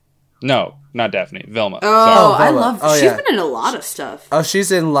 No, not Daphne. Velma. Oh, Sorry. I love. She's yeah. been in a lot of stuff. Oh,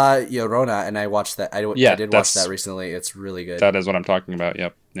 she's in La Llorona, and I watched that. I did watch that recently. It's really good. That is what I'm talking about.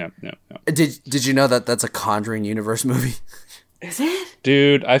 Yep. Did you know that that's a Conjuring universe movie? Is it?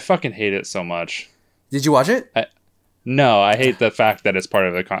 Dude, I fucking hate it so much. Did you watch it? No, I hate the fact that it's part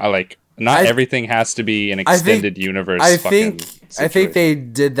of the not everything has to be an extended universe. I think they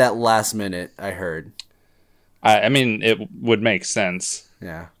did that last minute. I heard. I mean, it would make sense.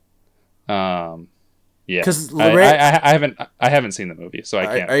 Yeah. Yeah. Because I haven't seen the movie, so I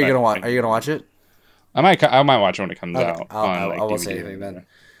can't. Are you gonna watch? Are you gonna watch it? I might watch it when it comes out. I won't DVD say anything then.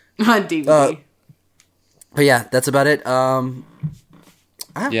 On DVD. But yeah, that's about it.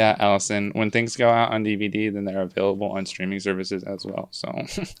 Yeah, Allison. When things go out on DVD, then they're available on streaming services as well. So.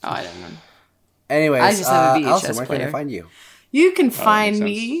 I don't know. Anyways, I just have a VHS Allison, where player. can I find you? You can find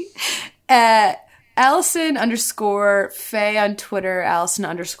me at Allison_Faye on Twitter,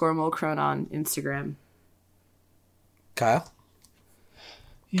 Allison_Mulcrone on Instagram. Kyle?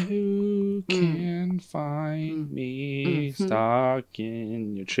 You can find me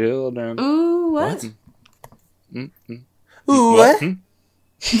stalking your children. Ooh, what? Ooh, what?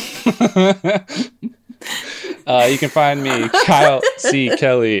 You can find me Kyle C.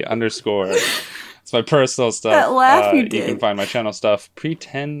 Kelly _. It's my personal stuff. That laugh you did. You can find my channel stuff,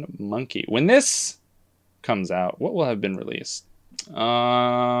 Pretend Monkey. When this comes out, what will have been released?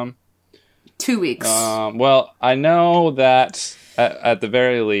 2 weeks. Well, I know that at the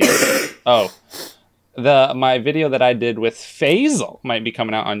very least, my video that I did with Faisal might be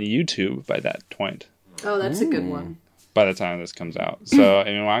coming out on YouTube by that point. Oh, that's a good one. By the time this comes out. So if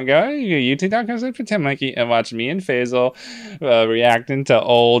you want to go, you go youtube.com/Pretend Monkey and watch me and Faisal reacting to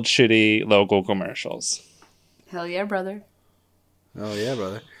old shitty local commercials. Hell yeah, brother. Oh yeah,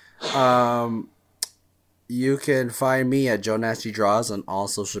 brother. You can find me at Joe Nasty Draws on all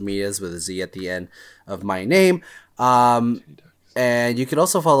social medias with a Z at the end of my name. And you can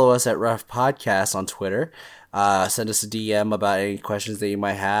also follow us at Rough Podcast on Twitter. Send us a DM about any questions that you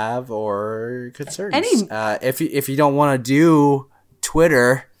might have or concerns. If you don't want to do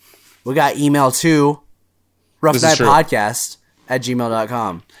Twitter, we got email too.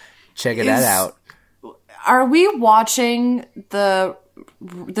 roughnightpodcast@gmail.com. Check that out. Are we watching the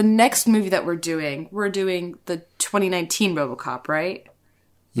next movie that we're doing? We're doing the 2019 RoboCop, right?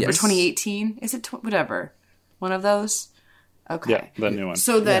 Yes. Or 2018? Is it whatever? One of those? Okay. Yeah, the new one.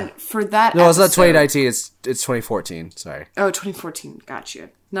 So then for that No, it's not episode- 2019, it's 2014, sorry. Oh, 2014. Got you.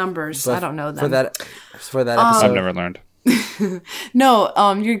 Numbers. I don't know them. For that episode. I've never learned. No,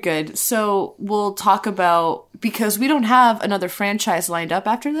 you're good. So we'll talk about, because we don't have another franchise lined up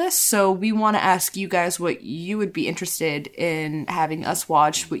after this, so we want to ask you guys what you would be interested in having us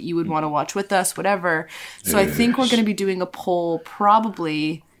watch, what you would want to watch with us, whatever. So I think we're going to be doing a poll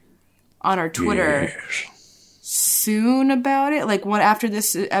probably on our Twitter soon about it, like one after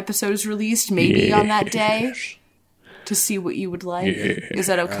this episode is released, maybe on that day, to see what you would like. Is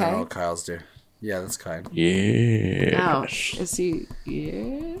that okay? I don't know what Kyle's do. Yeah, that's kind. Oh, is he?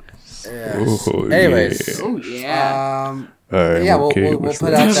 Yeah. Yes. Anyways. Oh yeah. Yeah, we'll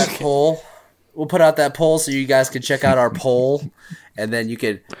put out that poll. We'll put out that poll so you guys can check out our poll and then you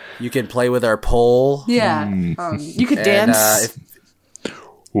can play with our pole. Yeah. You could And, dance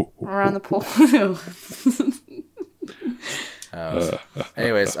around the pole.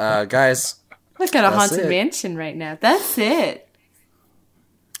 Anyways, guys, Look at a That's haunted it. mansion right now. That's it.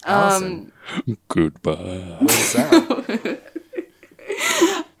 Allison, Goodbye. what is that?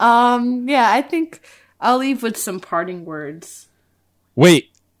 Yeah, I think I'll leave with some parting words.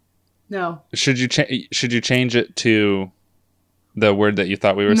 Wait, No. should you change it to the word that you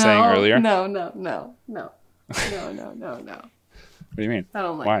thought we were saying earlier? No. What do you mean? I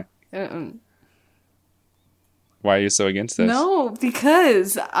don't like Why? it. Why are you so against this? No,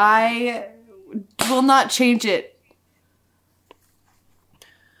 because I will not change it.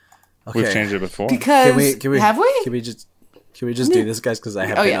 We've Okay. changed it before. Because Can we have we? Can we just do this, guys? Because I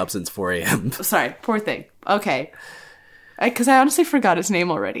have been up since 4 a.m. Sorry, poor thing. Okay, because I honestly forgot his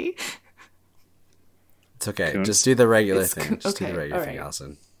name already. It's okay. Coons. Just do the regular It's thing. Just do okay, the regular all thing, right.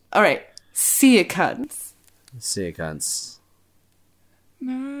 Allison. All right, see ya, cunts. See you, cunts.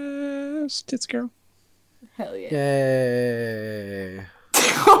 Nice tits girl. Hell yeah! Yay!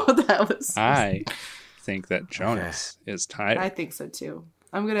 Oh, that was. I think that Jonas is tired. I think so too.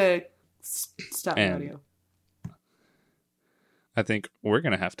 I'm gonna stop my And- audio. I think we're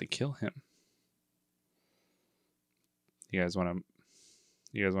gonna have to kill him. You guys want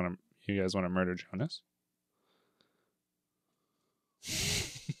to murder Jonas?